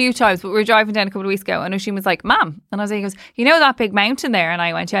asked a few times, but we were driving down a couple of weeks ago and Oisin was like, "Ma'am." And I was like, he goes, "You know that big mountain there?" And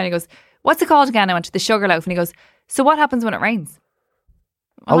I went, "Yeah." And he goes, "What's it called again?" I went, "The sugar loaf." And he goes, "So what happens when it rains?"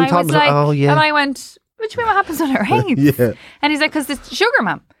 And I was like, and I went, "What do you mean what happens when it rains?" Yeah. And he's like, "Because it's sugar,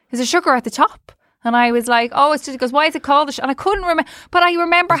 ma'am. There's a sugar at the top." And I was like, "Oh, it's just," he goes, "Why is it called?" And I couldn't remember, but I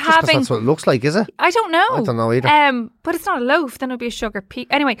remember having. That's what it looks like, is it? I don't know. I don't know either. But it's not a loaf. Then it'll be a sugar peak.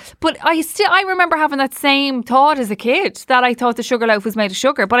 Anyway, but I remember having that same thought as a kid, that I thought the sugar loaf was made of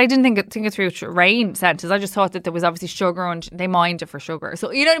sugar, but I didn't think it through rain sentences. I just thought that there was obviously sugar and they mined it for sugar.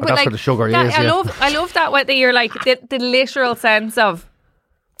 So you know, but that's like where the sugar is. I love that way that you're like the literal sense of.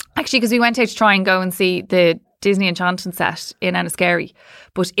 Actually, because we went out to try and go and see the Disney Enchanted set in Enniskerry,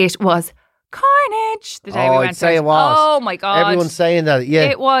 but it was carnage the day we went. I'd say it was. Oh my God. Everyone's saying that, yeah.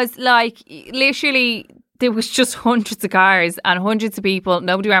 It was like literally there was just hundreds of cars and hundreds of people,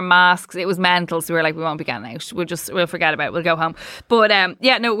 nobody wearing masks. It was mental. So we were like, we won't be getting out. We'll forget about it. We'll go home. But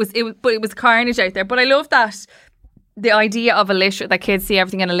it was carnage out there. But I love that. The idea of that kids see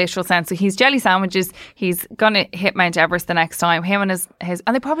everything in a literal sense. So he's jelly sandwiches. He's gonna hit Mount Everest the next time. Him and his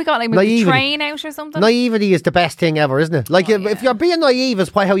and they probably got like maybe a train out or something. Naivety is the best thing ever, isn't it? Like if you're being naive, it's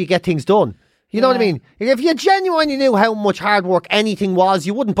probably how you get things done. You know what I mean? If you genuinely knew how much hard work anything was,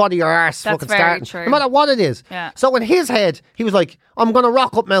 you wouldn't bother your arse fucking starting. True. No matter what it is. Yeah. So in his head, he was like, "I'm going to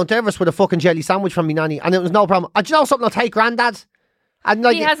rock up Mount Everest with a fucking jelly sandwich from me nanny." And it was no problem. And do you know something? I'll take Grandad. And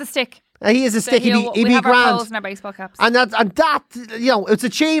like, he has a stick. He is a stick. He'd be have grand. Our poles and our baseball caps. And that, you know, it's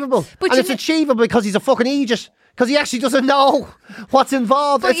achievable. But it's achievable because he's a fucking idiot. Because he actually doesn't know what's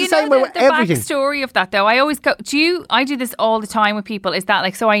involved. But it's the same way with everything. The backstory of that, though, I always go. I do this all the time with people. Is that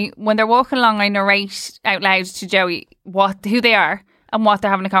like so? When they're walking along, I narrate out loud to Joey who they are and what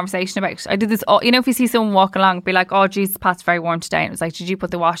they're having a conversation about. I do this all. You know, if you see someone walk along, be like, "Oh, geez, Pat's very warm today," and it's like, "Did you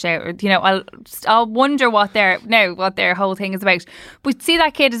put the wash out?" Or you know, I'll wonder what their whole thing is about. But see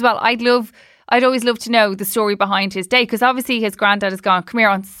that kid as well. I'd always love to know the story behind his day, because obviously his granddad has gone, "Come here,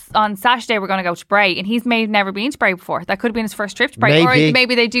 on Saturday we're going to go to Bray," and he's never been to Bray before. That could have been his first trip to Bray. Or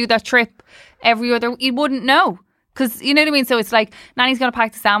maybe they do that trip every other. You wouldn't know, because you know what I mean. So it's like Nanny's going to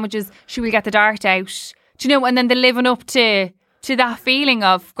pack the sandwiches, she will get the dart out, do you know, and then they're living up to that feeling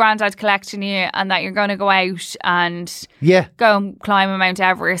of granddad collecting you, and that you're going to go out and go and climb a Mount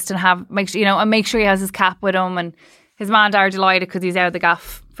Everest and make sure he has his cap with him, and his man and dad are delighted because he's out of the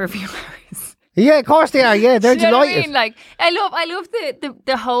gaff for a few hours. Yeah, of course they are. Yeah, they're delighted. What I mean? Like, I love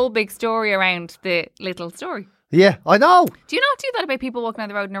the whole big story around the little story. Yeah, I know. Do you not do that about people walking on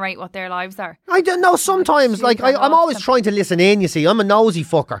the road and narrate what their lives are? I don't know. Sometimes, like I'm always trying to listen in. You see, I'm a nosy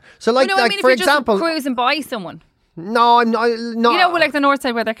fucker. So, like, for example, just cruising by someone. No, I'm not. No, you know, like the north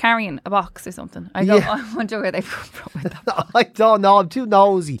side where they're carrying a box or something. I wonder where they've come from with that. I don't know. I'm too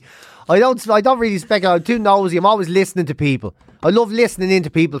nosy. I don't really speculate. I'm too nosy. I'm always listening to people. I love listening into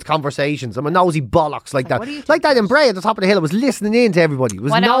people's conversations. I'm a nosy bollocks like that. Like that in Bray at the top of the hill. I was listening in to everybody. It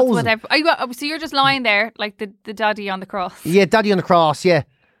was nosing. So you're just lying there like the daddy on the cross. Yeah, daddy on the cross, yeah.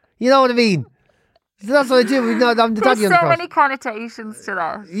 You know what I mean? That's what I do. No, I'm the daddy on the cross. There's so many connotations to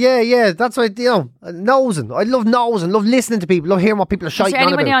that. Yeah. That's what nosing. I love nosing. Love listening to people. Love hearing what people are shiting on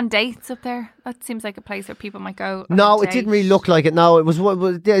about. Is there anybody on dates up there? That seems like a place where people might go. No, it didn't really look like it. No,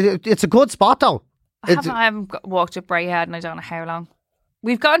 it's a good spot though. I haven't walked up Bray yet, and I don't know how long.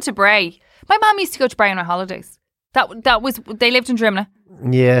 We've gone to Bray. My mum used to go to Bray on her holidays. That was they lived in Drimna.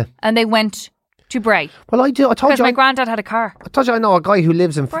 Yeah, and they went to Bray. Well, I told you because my granddad had a car. I told you I know a guy who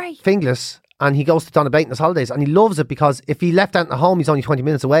lives in Finglas. And he goes to Donabate on his holidays, and he loves it because if he left out at home, he's only 20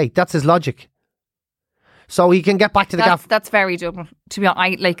 minutes away. That's his logic. So he can get back to the gaff. That's very Dublin. To be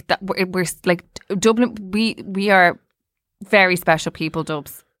honest, like that, we're like Dublin. We are very special people,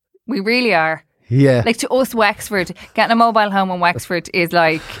 Dubs. We really are. Yeah. Like to us, Wexford, getting a mobile home in Wexford is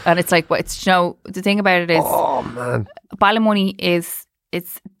like, and it's like, it's the thing about it is, oh man, Ballymoney is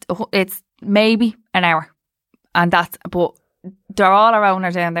it's maybe an hour, and but they're all our own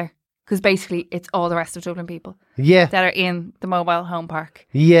are down there. Because basically, it's all the rest of Dublin people that are in the mobile home park.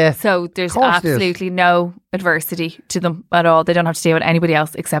 Yeah. So there's absolutely no adversity to them at all. They don't have to deal with anybody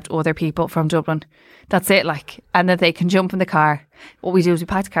else except other people from Dublin. That's it, like. And then they can jump in the car. What we do is we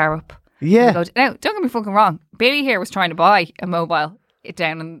pack the car up. Yeah. Now, don't get me fucking wrong. Billy here was trying to buy a mobile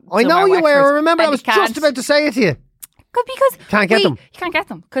down in I know you were. I remember I was just about to say it to you. Because can't get them. You can't get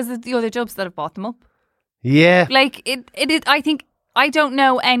them because of the other Dubs that have bought them up. Yeah. Like, it is, I think... I don't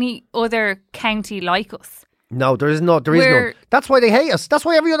know any other county like us. No, there is none. That's why they hate us. That's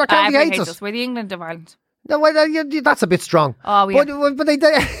why every other county hates us. We're the England of Ireland. No, that's a bit strong. Oh, yeah.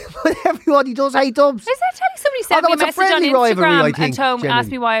 But everybody does hate Dubs. Is that somebody sent me a message on Instagram and Tom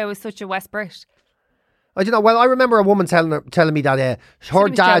asked me why I was such a West Brit? I don't know. Well, I remember a woman telling me that her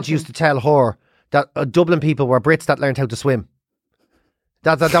dad used to tell her that Dublin people were Brits that learned how to swim.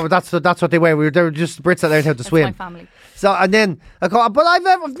 That's what they were. They were just Brits that learned how to swim. My family. So and then, but I've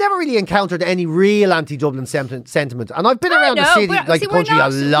never really encountered any real anti-Dublin sentiment, and I've been around the city, like the country, a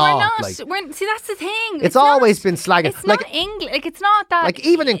lot. See, that's the thing. It's always been slagging. It's not English. Like it's not that. Like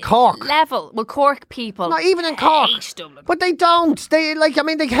even in Cork level. Well, Cork people. Not even in Cork. Hate Dublin. But they don't. They like. I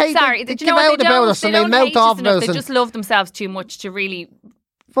mean, they hate. Sorry, they give out about us and they mouth off about us. They just love themselves too much to really.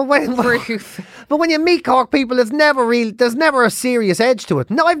 But when you meet Cork people, there's never a serious edge to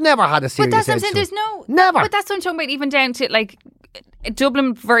it. No, I've never had a serious edge. But that's what I'm saying. There's no never. But that's what I'm talking about. Even down to like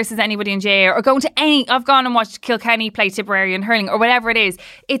Dublin versus anybody in JA or going to any. I've gone and watched Kilkenny play Tipperary and hurling or whatever it is.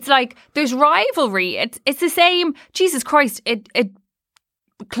 It's like there's rivalry. It's the same. Jesus Christ! A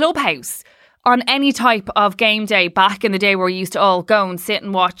clubhouse. On any type of game day back in the day where we used to all go and sit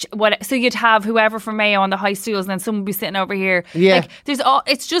and watch so you'd have whoever from Mayo on the high stools and then someone would be sitting over here. Yeah. Like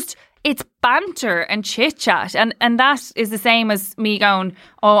it's banter and chit chat and that is the same as me going,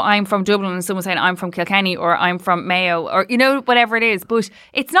 oh, I'm from Dublin and someone saying I'm from Kilkenny or I'm from Mayo or whatever it is, but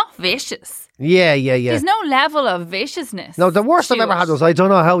it's not vicious. Yeah. There's no level of viciousness. No, the worst I've ever had was I don't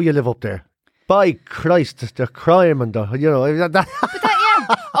know how you live up there. By Christ, the crime and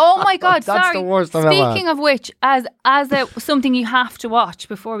oh my God! That's sorry. the worst I've ever had. Speaking of which, as something you have to watch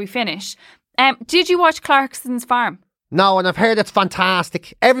before we finish, did you watch Clarkson's Farm? No, and I've heard it's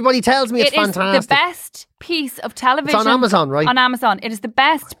fantastic. Everybody tells me it's fantastic. It is the best piece of television. It's on Amazon, right? On Amazon, it is the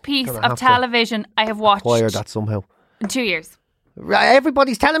best piece of television I have watched. Acquire that somehow in 2 years.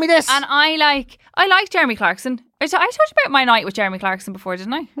 Everybody's telling me this, and I like Jeremy Clarkson. I told you about my night with Jeremy Clarkson before,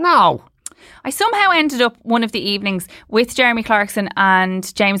 didn't I? No. I somehow ended up one of the evenings with Jeremy Clarkson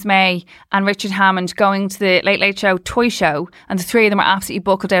and James May and Richard Hammond going to the Late Late Show toy show, and the three of them were absolutely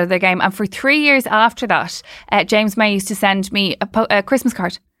buckled out of their game. And for 3 years after that, James May used to send me a Christmas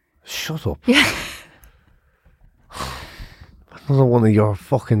card. Shut up. Yeah. Another one of your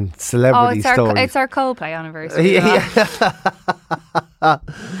fucking celebrity stories. It's our Coldplay anniversary. But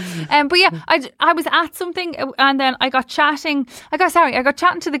yeah, I was at something and then I got chatting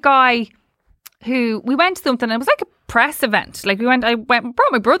to the guy who we went to something and it was like a press event. Like I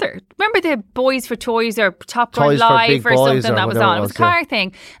brought my brother. Remember the Boys for Toys or Top Gun Live or something that was on? It was a car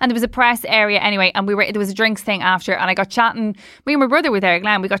thing and there was a press area anyway and there was a drinks thing after and I got chatting. Me and my brother were there,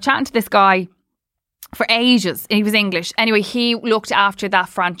 Glenn. We got chatting to this guy for ages. He was English. Anyway, he looked after that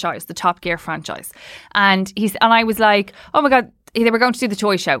franchise, the Top Gear franchise. And I was like, oh my God, they were going to do the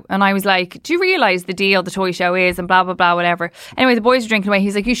toy show. And I was like, do you realise the deal the toy show is and blah, blah, blah, whatever. Anyway, the boys were drinking away.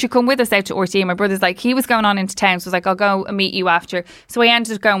 He's like, you should come with us out to RT. My brother's like, he was going on into town. So I was like, I'll go and meet you after. So I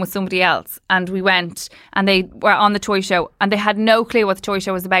ended up going with somebody else. And we went and they were on the toy show and they had no clue what the toy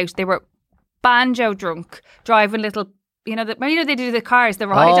show was about. They were banjo drunk, driving little they do the cars, the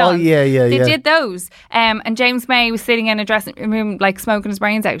ride-ons. Oh, yeah. They did those. And James May was sitting in a dressing room, like smoking his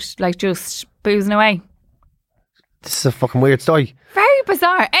brains out, like just boozing away. This is a fucking weird story. Very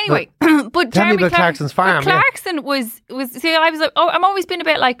bizarre. Anyway, but tell me Jeremy about Clarkson's farm. Clarkson was. See, I was like, I'm always been a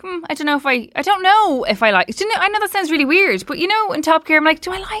bit like, I don't know if I like. I know that sounds really weird, but in Top Gear, I'm like,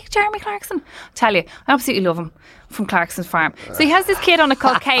 do I like Jeremy Clarkson? I'll tell you, I absolutely love him. From Clarkson's farm. So he has this kid on it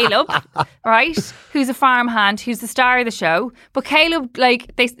called Caleb, right? Who's a farmhand, who's the star of the show. But Caleb,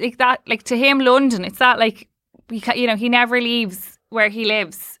 to him, London, it's that like, he never leaves where he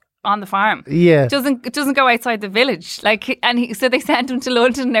lives on the farm. Yeah. It doesn't go outside the village. So they sent him to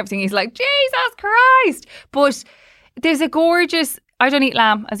London and everything. He's like, Jesus Christ. But there's a gorgeous, I don't eat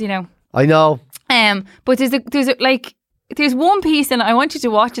lamb, as you know. I know. But there's one piece, and I want you to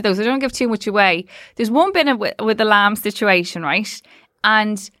watch it though, so don't give too much away. There's one bit with the lamb situation, right?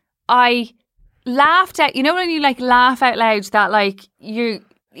 And I laughed at, when you like laugh out loud, that like you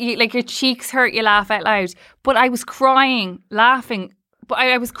like your cheeks hurt, you laugh out loud. But I was crying, laughing. But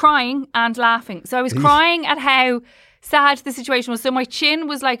I was crying and laughing. So I was crying at how sad the situation was. So my chin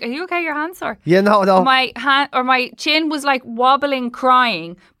was like, are you okay? Your hand's sore? Yeah, no. My chin was like wobbling,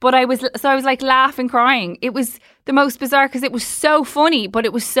 crying. But I was like laughing, crying. It was the most bizarre because it was so funny, but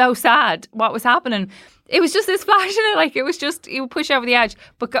it was so sad what was happening. It was just this flash in it, like it was just, you would push over the edge.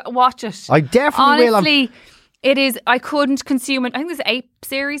 But watch it. I definitely will. Honestly, it is, I couldn't consume it. I think there's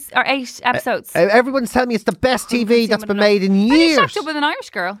 8 episodes. Everyone's telling me it's the best TV that's been made in years. He's shacked up with an Irish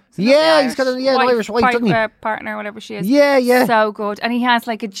girl. He's got an Irish wife, doesn't he? Partner, whatever she is. Yeah. So good. And he has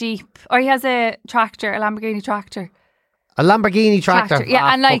like a Jeep, or he has a tractor, a Lamborghini tractor. A Lamborghini tractor.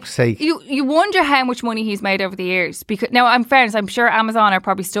 Yeah, and like fuck's sake. You wonder how much money he's made over the years. Because now, I'm fairness, I'm sure Amazon are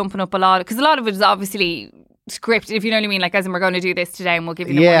probably stumping up a lot, because a lot of it is obviously scripted, if you know what I mean, like as in we're going to do this today and we'll give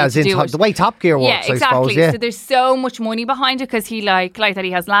you the money to do it. The way Top Gear works, exactly. I suppose. Yeah, so there's so much money behind it because he like that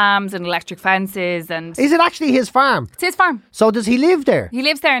he has lambs and electric fences. And is it actually his farm? It's his farm. So does he live there? He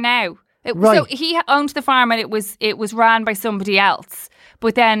lives there now. Right. So he owned the farm and it was ran by somebody else.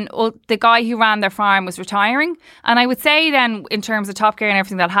 But then the guy who ran their farm was retiring. And I would say then, in terms of Top Gear and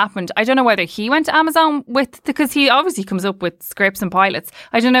everything that happened, I don't know whether he went to Amazon because he obviously comes up with scripts and pilots.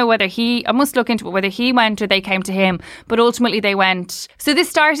 I don't know whether I must look into it, whether he went or they came to him. But ultimately they went. So this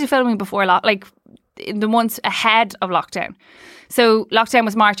started filming before, like in the months ahead of lockdown. So lockdown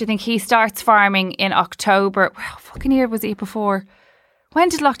was March. I think he starts farming in October. Wow, fucking year was it before? When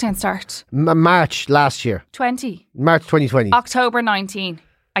did lockdown start? March last year. March 2020. October 19.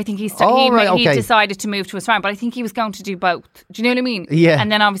 I think he decided to move to his farm, but I think he was going to do both. Do you know what I mean? Yeah. And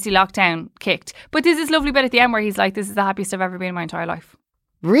then obviously lockdown kicked. But there's this lovely bit at the end where he's like, this is the happiest I've ever been in my entire life.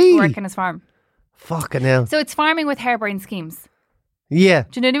 Really? Working his farm. Fucking hell. So it's farming with harebrained schemes. Yeah.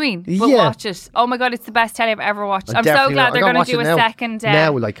 Do you know what I mean? But watch it. Oh my God, it's the best telly I've ever watched. I'm so glad they're going to do a second.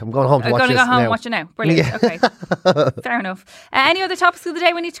 Now, like, I'm going home to watch this now. I'm going to go home and watch it now. Brilliant. Yeah. Okay. Fair enough. Any other topics of the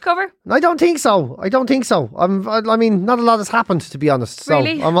day we need to cover? I don't think so. I mean, not a lot has happened, to be honest. So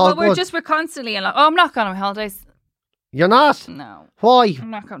really? I'm all we're constantly in. I'm not going on holidays. You're not? No. Why?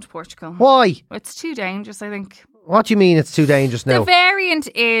 I'm not going to Portugal. Why? It's too dangerous, I think. What do you mean it's too dangerous now? The variant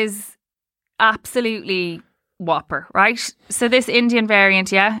is absolutely whopper, right? So this Indian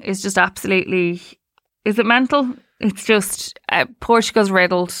variant, is just absolutely, is it mental? It's just, Portugal's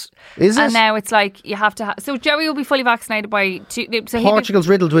riddled. Is it? And now it's like, you have to so Joey will be fully vaccinated by Portugal's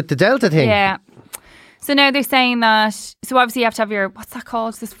riddled with the Delta thing. Yeah. So now they're saying that, so obviously you have to have your, what's that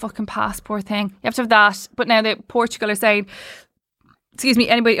called? This fucking passport thing. You have to have that. But now Portugal are saying,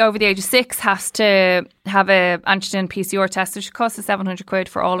 anybody over the age of 6 has to have a antigen PCR test, which costs us £700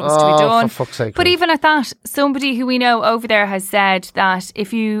 for all of us to be done. For fuck's sake. But even at that, somebody who we know over there has said that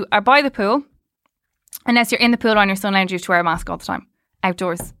if you are by the pool, unless you're in the pool on your sun lounge, you have to wear a mask all the time,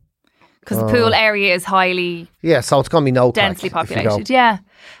 outdoors. Because the pool area is highly... Yeah, so it's going to be densely populated. Yeah.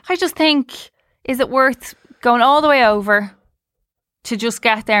 I just think, is it worth going all the way over to just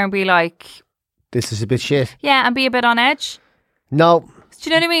get there and be like... This is a bit shit. Yeah, and be a bit on edge? No. Do you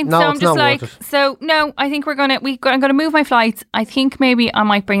know what I mean? No, so I'm it's just not like, worth it. so no, I think I'm going to move my flights. I think maybe I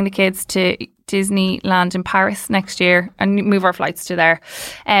might bring the kids to Disneyland in Paris next year and move our flights to there.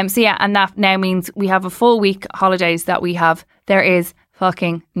 So yeah, and that now means we have a full week holidays that we have. There is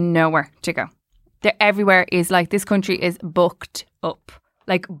fucking nowhere to go. Everywhere is like, this country is booked up.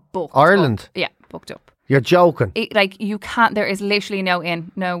 Like booked Ireland? up. Yeah, booked up. You're joking. You can't, there is literally no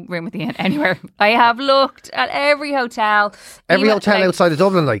room at the inn anywhere. I have looked at every hotel. Every hotel outside of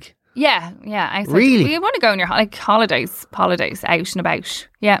Dublin, like? Yeah. Really? We want to go on your holidays out and about.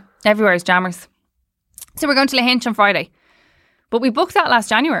 Yeah, everywhere is jammers. So we're going to Lahinch on Friday. But we booked that last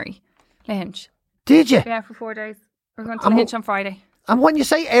January, Lahinch. Did you? Yeah, for 4 days. We're going to the Hinch on Friday. And when you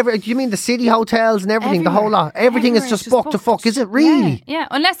say you mean the city hotels and everything, the whole lot? Everything is just booked to fuck, is it really? Yeah,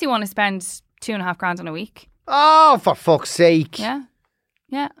 unless you want to spend $2,500 on a week. Oh, for fuck's sake. Yeah.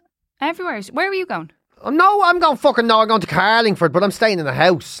 Everywhere. Where are you going? No, I'm going to Carlingford, but I'm staying in a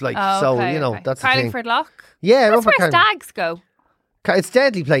house. Like, that's the thing. Carlingford Loch? Yeah. That's where stags go. It's a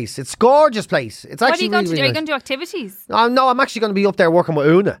deadly place. It's a gorgeous place. It's actually what are you going to do? Really Are you going to do activities? No, I'm actually going to be up there working with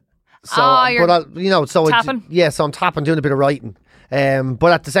Una. So, you're tapping? So I'm tapping, doing a bit of writing.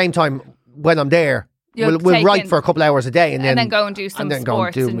 But at the same time, when I'm there, we'll write for a couple hours a day, and then go and do some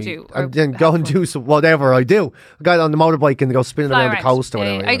sports and then go and do some whatever I do. Go on the motorbike and go spinning around the coast or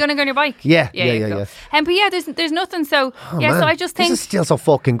whatever. Are you going to go on your bike? Yeah. But yeah, there's nothing. So so I just think this is still so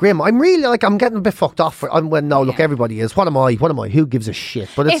fucking grim. I'm really I'm getting a bit fucked off. Look, everybody is. What am I? Who gives a shit?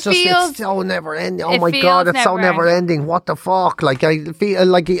 But it's so never ending. Oh my god, it's so never ending. What the fuck? Like I feel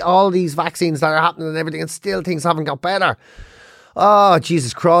like all these vaccines that are happening and everything, and still things haven't got better. Oh,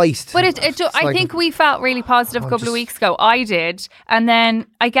 Jesus Christ. But I think we felt really positive a couple of weeks ago. I did. And then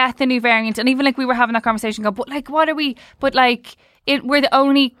I get the new variant. And even we were having that conversation, what are we? But we're the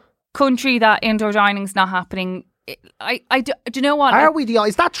only country that indoor dining's not happening. Do you know what? Are we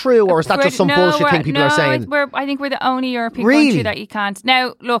is that true, or is that just some bullshit thing people are saying? I think we're the only European country that you can't.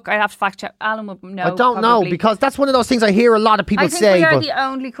 Now, look, I'd have to fact check. Alan would know. I don't know, because that's one of those things I hear a lot of people say. I think we are the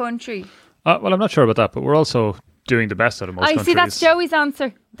only country. Well, I'm not sure about that, but we're also doing the best out of most countries. See, that's Joey's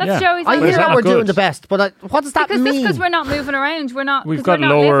answer. Joey's answer. I hear that we're doing the best, but what does that mean? Because we're not moving around. We've got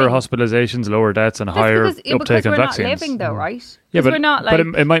lower hospitalizations, lower deaths, and higher uptake on vaccines. We're not living though, right? Yeah, but we're not, but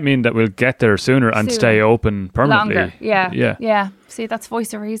it might mean that we'll get there sooner and stay open permanently. Longer. Yeah. See, that's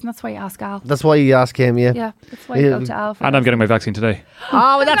voice of reason. That's why you ask Al. That's why you ask him. Yeah, that's why you go to Al. And I'm getting my vaccine today.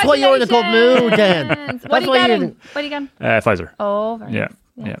 Oh, that's why you're in a good mood then. What are you getting? Very Oh, very nice.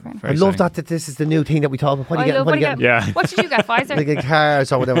 Yeah, I love that this is the new thing that we talk about. What do you get? Yeah. What did you get? Pfizer? Like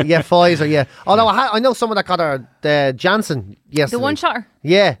cars or whatever. Yeah, Pfizer, yeah. Although I know someone that got her Janssen yesterday. The one-shotter?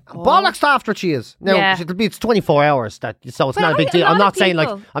 Yeah. Bollocks after she is. Now, it's 24 hours, so it's not a big deal. I'm not saying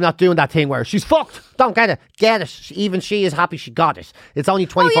I'm not doing that thing where she's fucked. Don't get it. Get it. Even she is happy she got it. It's only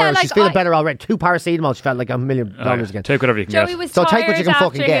 24 hours. She's feeling better already. 2 paracetamol, she felt like $1 million again. Take whatever you can Joey was take what you can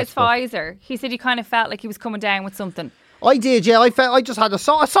fucking get. His Pfizer. He said he kind of felt like he was coming down with something. I did, yeah. I just had a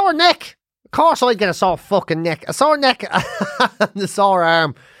sore neck. Of course I'd get a sore fucking neck. A sore neck and a sore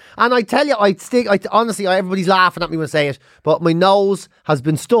arm. And I tell you, honestly, everybody's laughing at me when I say it, but my nose has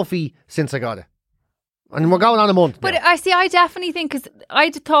been stuffy since I got it. And we're going on a month But now. I definitely think, because I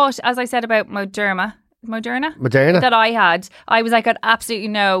thought, as I said about Moderna that I had, I was like, I had absolutely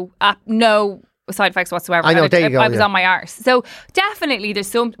no side effects whatsoever. I know, there you go. I was on my arse. So definitely there's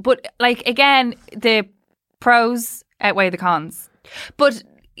some, but again, the pros outweigh the cons. But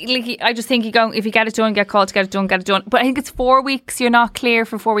I just think if you get it done, get called to get it done. But I think it's 4 weeks. You're not clear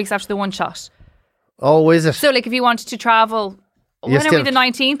for 4 weeks after the one shot. Oh, is it? So if you wanted to travel, whenever the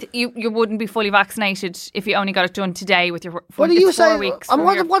 19th, you wouldn't be fully vaccinated if you only got it done today with your. What do you say?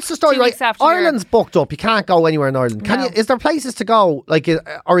 What's the story? Right, Ireland's booked up. You can't go anywhere in Ireland. Can you? Is there places to go?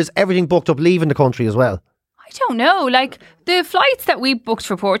 Or is everything booked up leaving the country as well? I don't know. The flights that we booked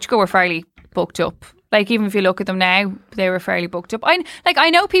for Portugal were fairly booked up. Even if you look at them now, they were fairly booked up. I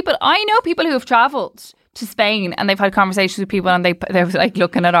know people who have travelled to Spain and they've had conversations with people and they're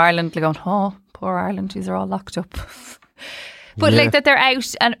looking at Ireland going, oh, poor Ireland, these are all locked up. But that they're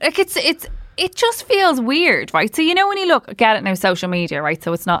out and it just feels weird, right? So when you look, get it now, social media, right?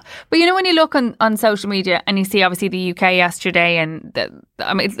 So it's not, but when you look on social media and you see obviously the UK yesterday and the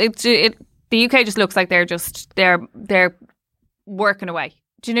UK just looks like they're working away.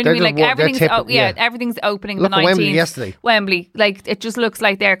 Do you know what I mean? Everything's opening Look the 19th. At Wembley yesterday. Wembley, it just looks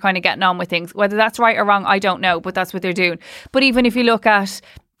like they're kind of getting on with things. Whether that's right or wrong, I don't know, but that's what they're doing. But even if you look at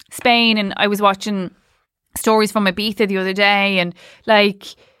Spain, and I was watching stories from Ibiza the other day, and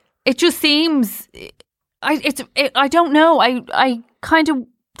it just seems, I don't know. I kind of,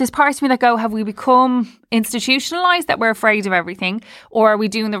 there's parts of me that go, have we become institutionalized that we're afraid of everything, or are we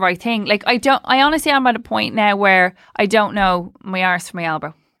doing the right thing? I honestly am at a point now where I don't know my arse from my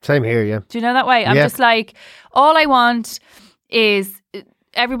elbow. Same here, yeah. Do you know that way? I'm just all I want is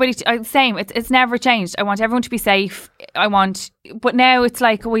everybody same. It's never changed. I want everyone to be safe. But now it's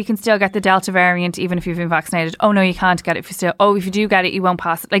we can still get the Delta variant even if you've been vaccinated. Oh no, you can't get it if you do get it, you won't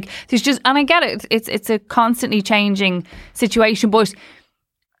pass it. There's just, and I get it. It's a constantly changing situation, but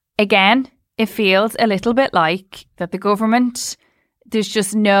again, it feels a little bit like that the government, there's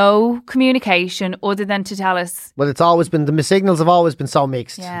just no communication other than to tell us. Well, it's always been, the signals have always been so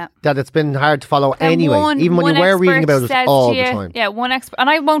mixed that it's been hard to follow anyway, even when you were reading about it all the time. Yeah, one expert, and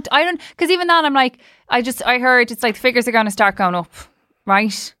I don't, because even that I'm like, I heard it's like the figures are going to start going up,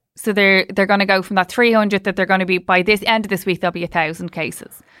 right? So they're going to go from that 300 that they're going to be, by this end of this week, there'll be 1,000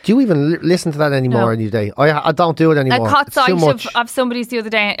 cases. Do you even listen to that anymore any day? I don't do it anymore. I caught sight of somebody's the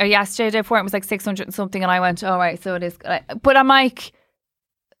other day, or yesterday, day before, it was like 600 and something, and I went, all right, so it is. But I'm like,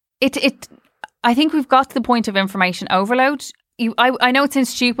 I think we've got to the point of information overload. I know it sounds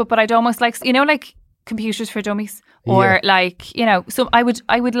stupid, but I'd almost like, like computers for dummies, or like, so I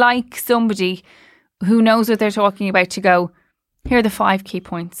would like somebody who knows what they're talking about to go, here are the 5 key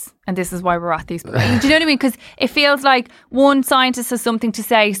points, and this is why we're at these. Do you know what I mean? Because it feels like one scientist has something to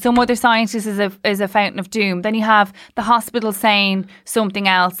say, some other scientist is a fountain of doom. Then you have the hospital saying something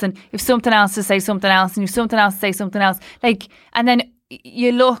else, and if something else to say something else, and if something else to say something else. And then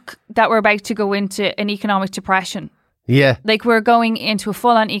you look that we're about to go into an economic depression. Yeah. Like we're going into a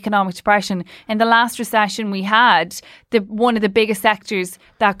full-on economic depression. In the last recession we had, one of the biggest sectors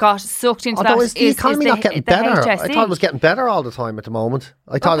that got sucked into is the economy not getting better? HSE. I thought it was getting better all the time at the moment.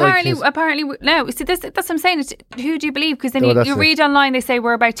 I thought apparently no. See, that's what I'm saying. Who do you believe? Because then you read online, they say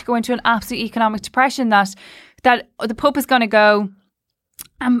we're about to go into an absolute economic depression, that the pub is going to go.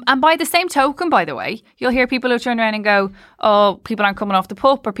 And by the same token, by the way, you'll hear people who turn around and go, oh, people aren't coming off the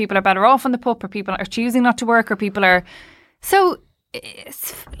pup, or people are better off on the pup, or people are choosing not to work, or people are... So,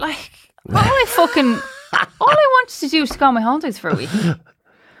 it's like, all I wanted to do was to go on my holidays for a week.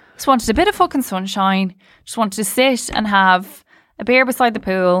 Just wanted a bit of fucking sunshine. Just wanted to sit and have a beer beside the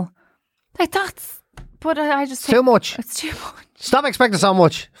pool. Like, but I just think... Too much. It's too much. Stop expecting so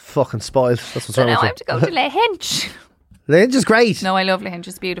much. Fucking spoiled. That's what's wrong with you. Now I have to go to Lahinch. Lahinch is great. No, I love Lahinch.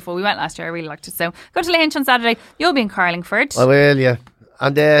 It's beautiful. We went last year. I really liked it. So go to Lahinch on Saturday. You'll be in Carlingford. I will, yeah.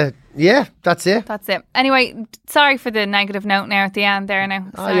 And that's it. That's it. Anyway, sorry for the negative note now at the end there now.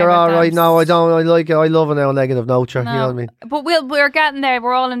 You're all right. No, I don't. I like it. I love a negative note. You know what I mean? But we're getting there.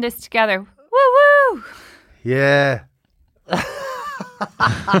 We're all in this together. Woo woo. Yeah.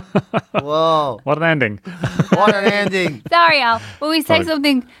 Whoa. What an ending. What an ending. Sorry, Al. But we say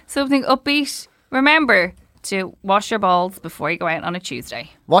something upbeat. Remember to wash your balls before you go out on a Tuesday.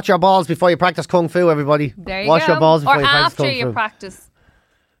 Watch your balls before you practice Kung Fu, everybody. There you Wash go. your balls before you practice after Kung Fu. you practice.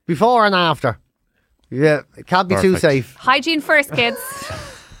 Before and after. Yeah, it can't be too safe. Hygiene first, kids.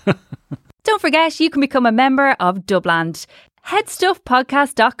 Don't forget, you can become a member of Dubland.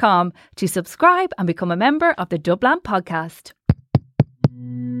 Headstuffpodcast.com to subscribe and become a member of the Dubland podcast.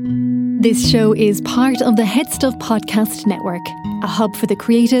 This show is part of the Headstuff Podcast Network, a hub for the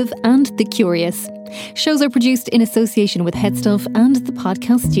creative and the curious. Shows are produced in association with Headstuff and the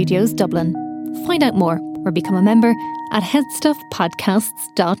Podcast Studios Dublin. Find out more or become a member at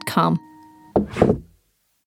headstuffpodcasts.com.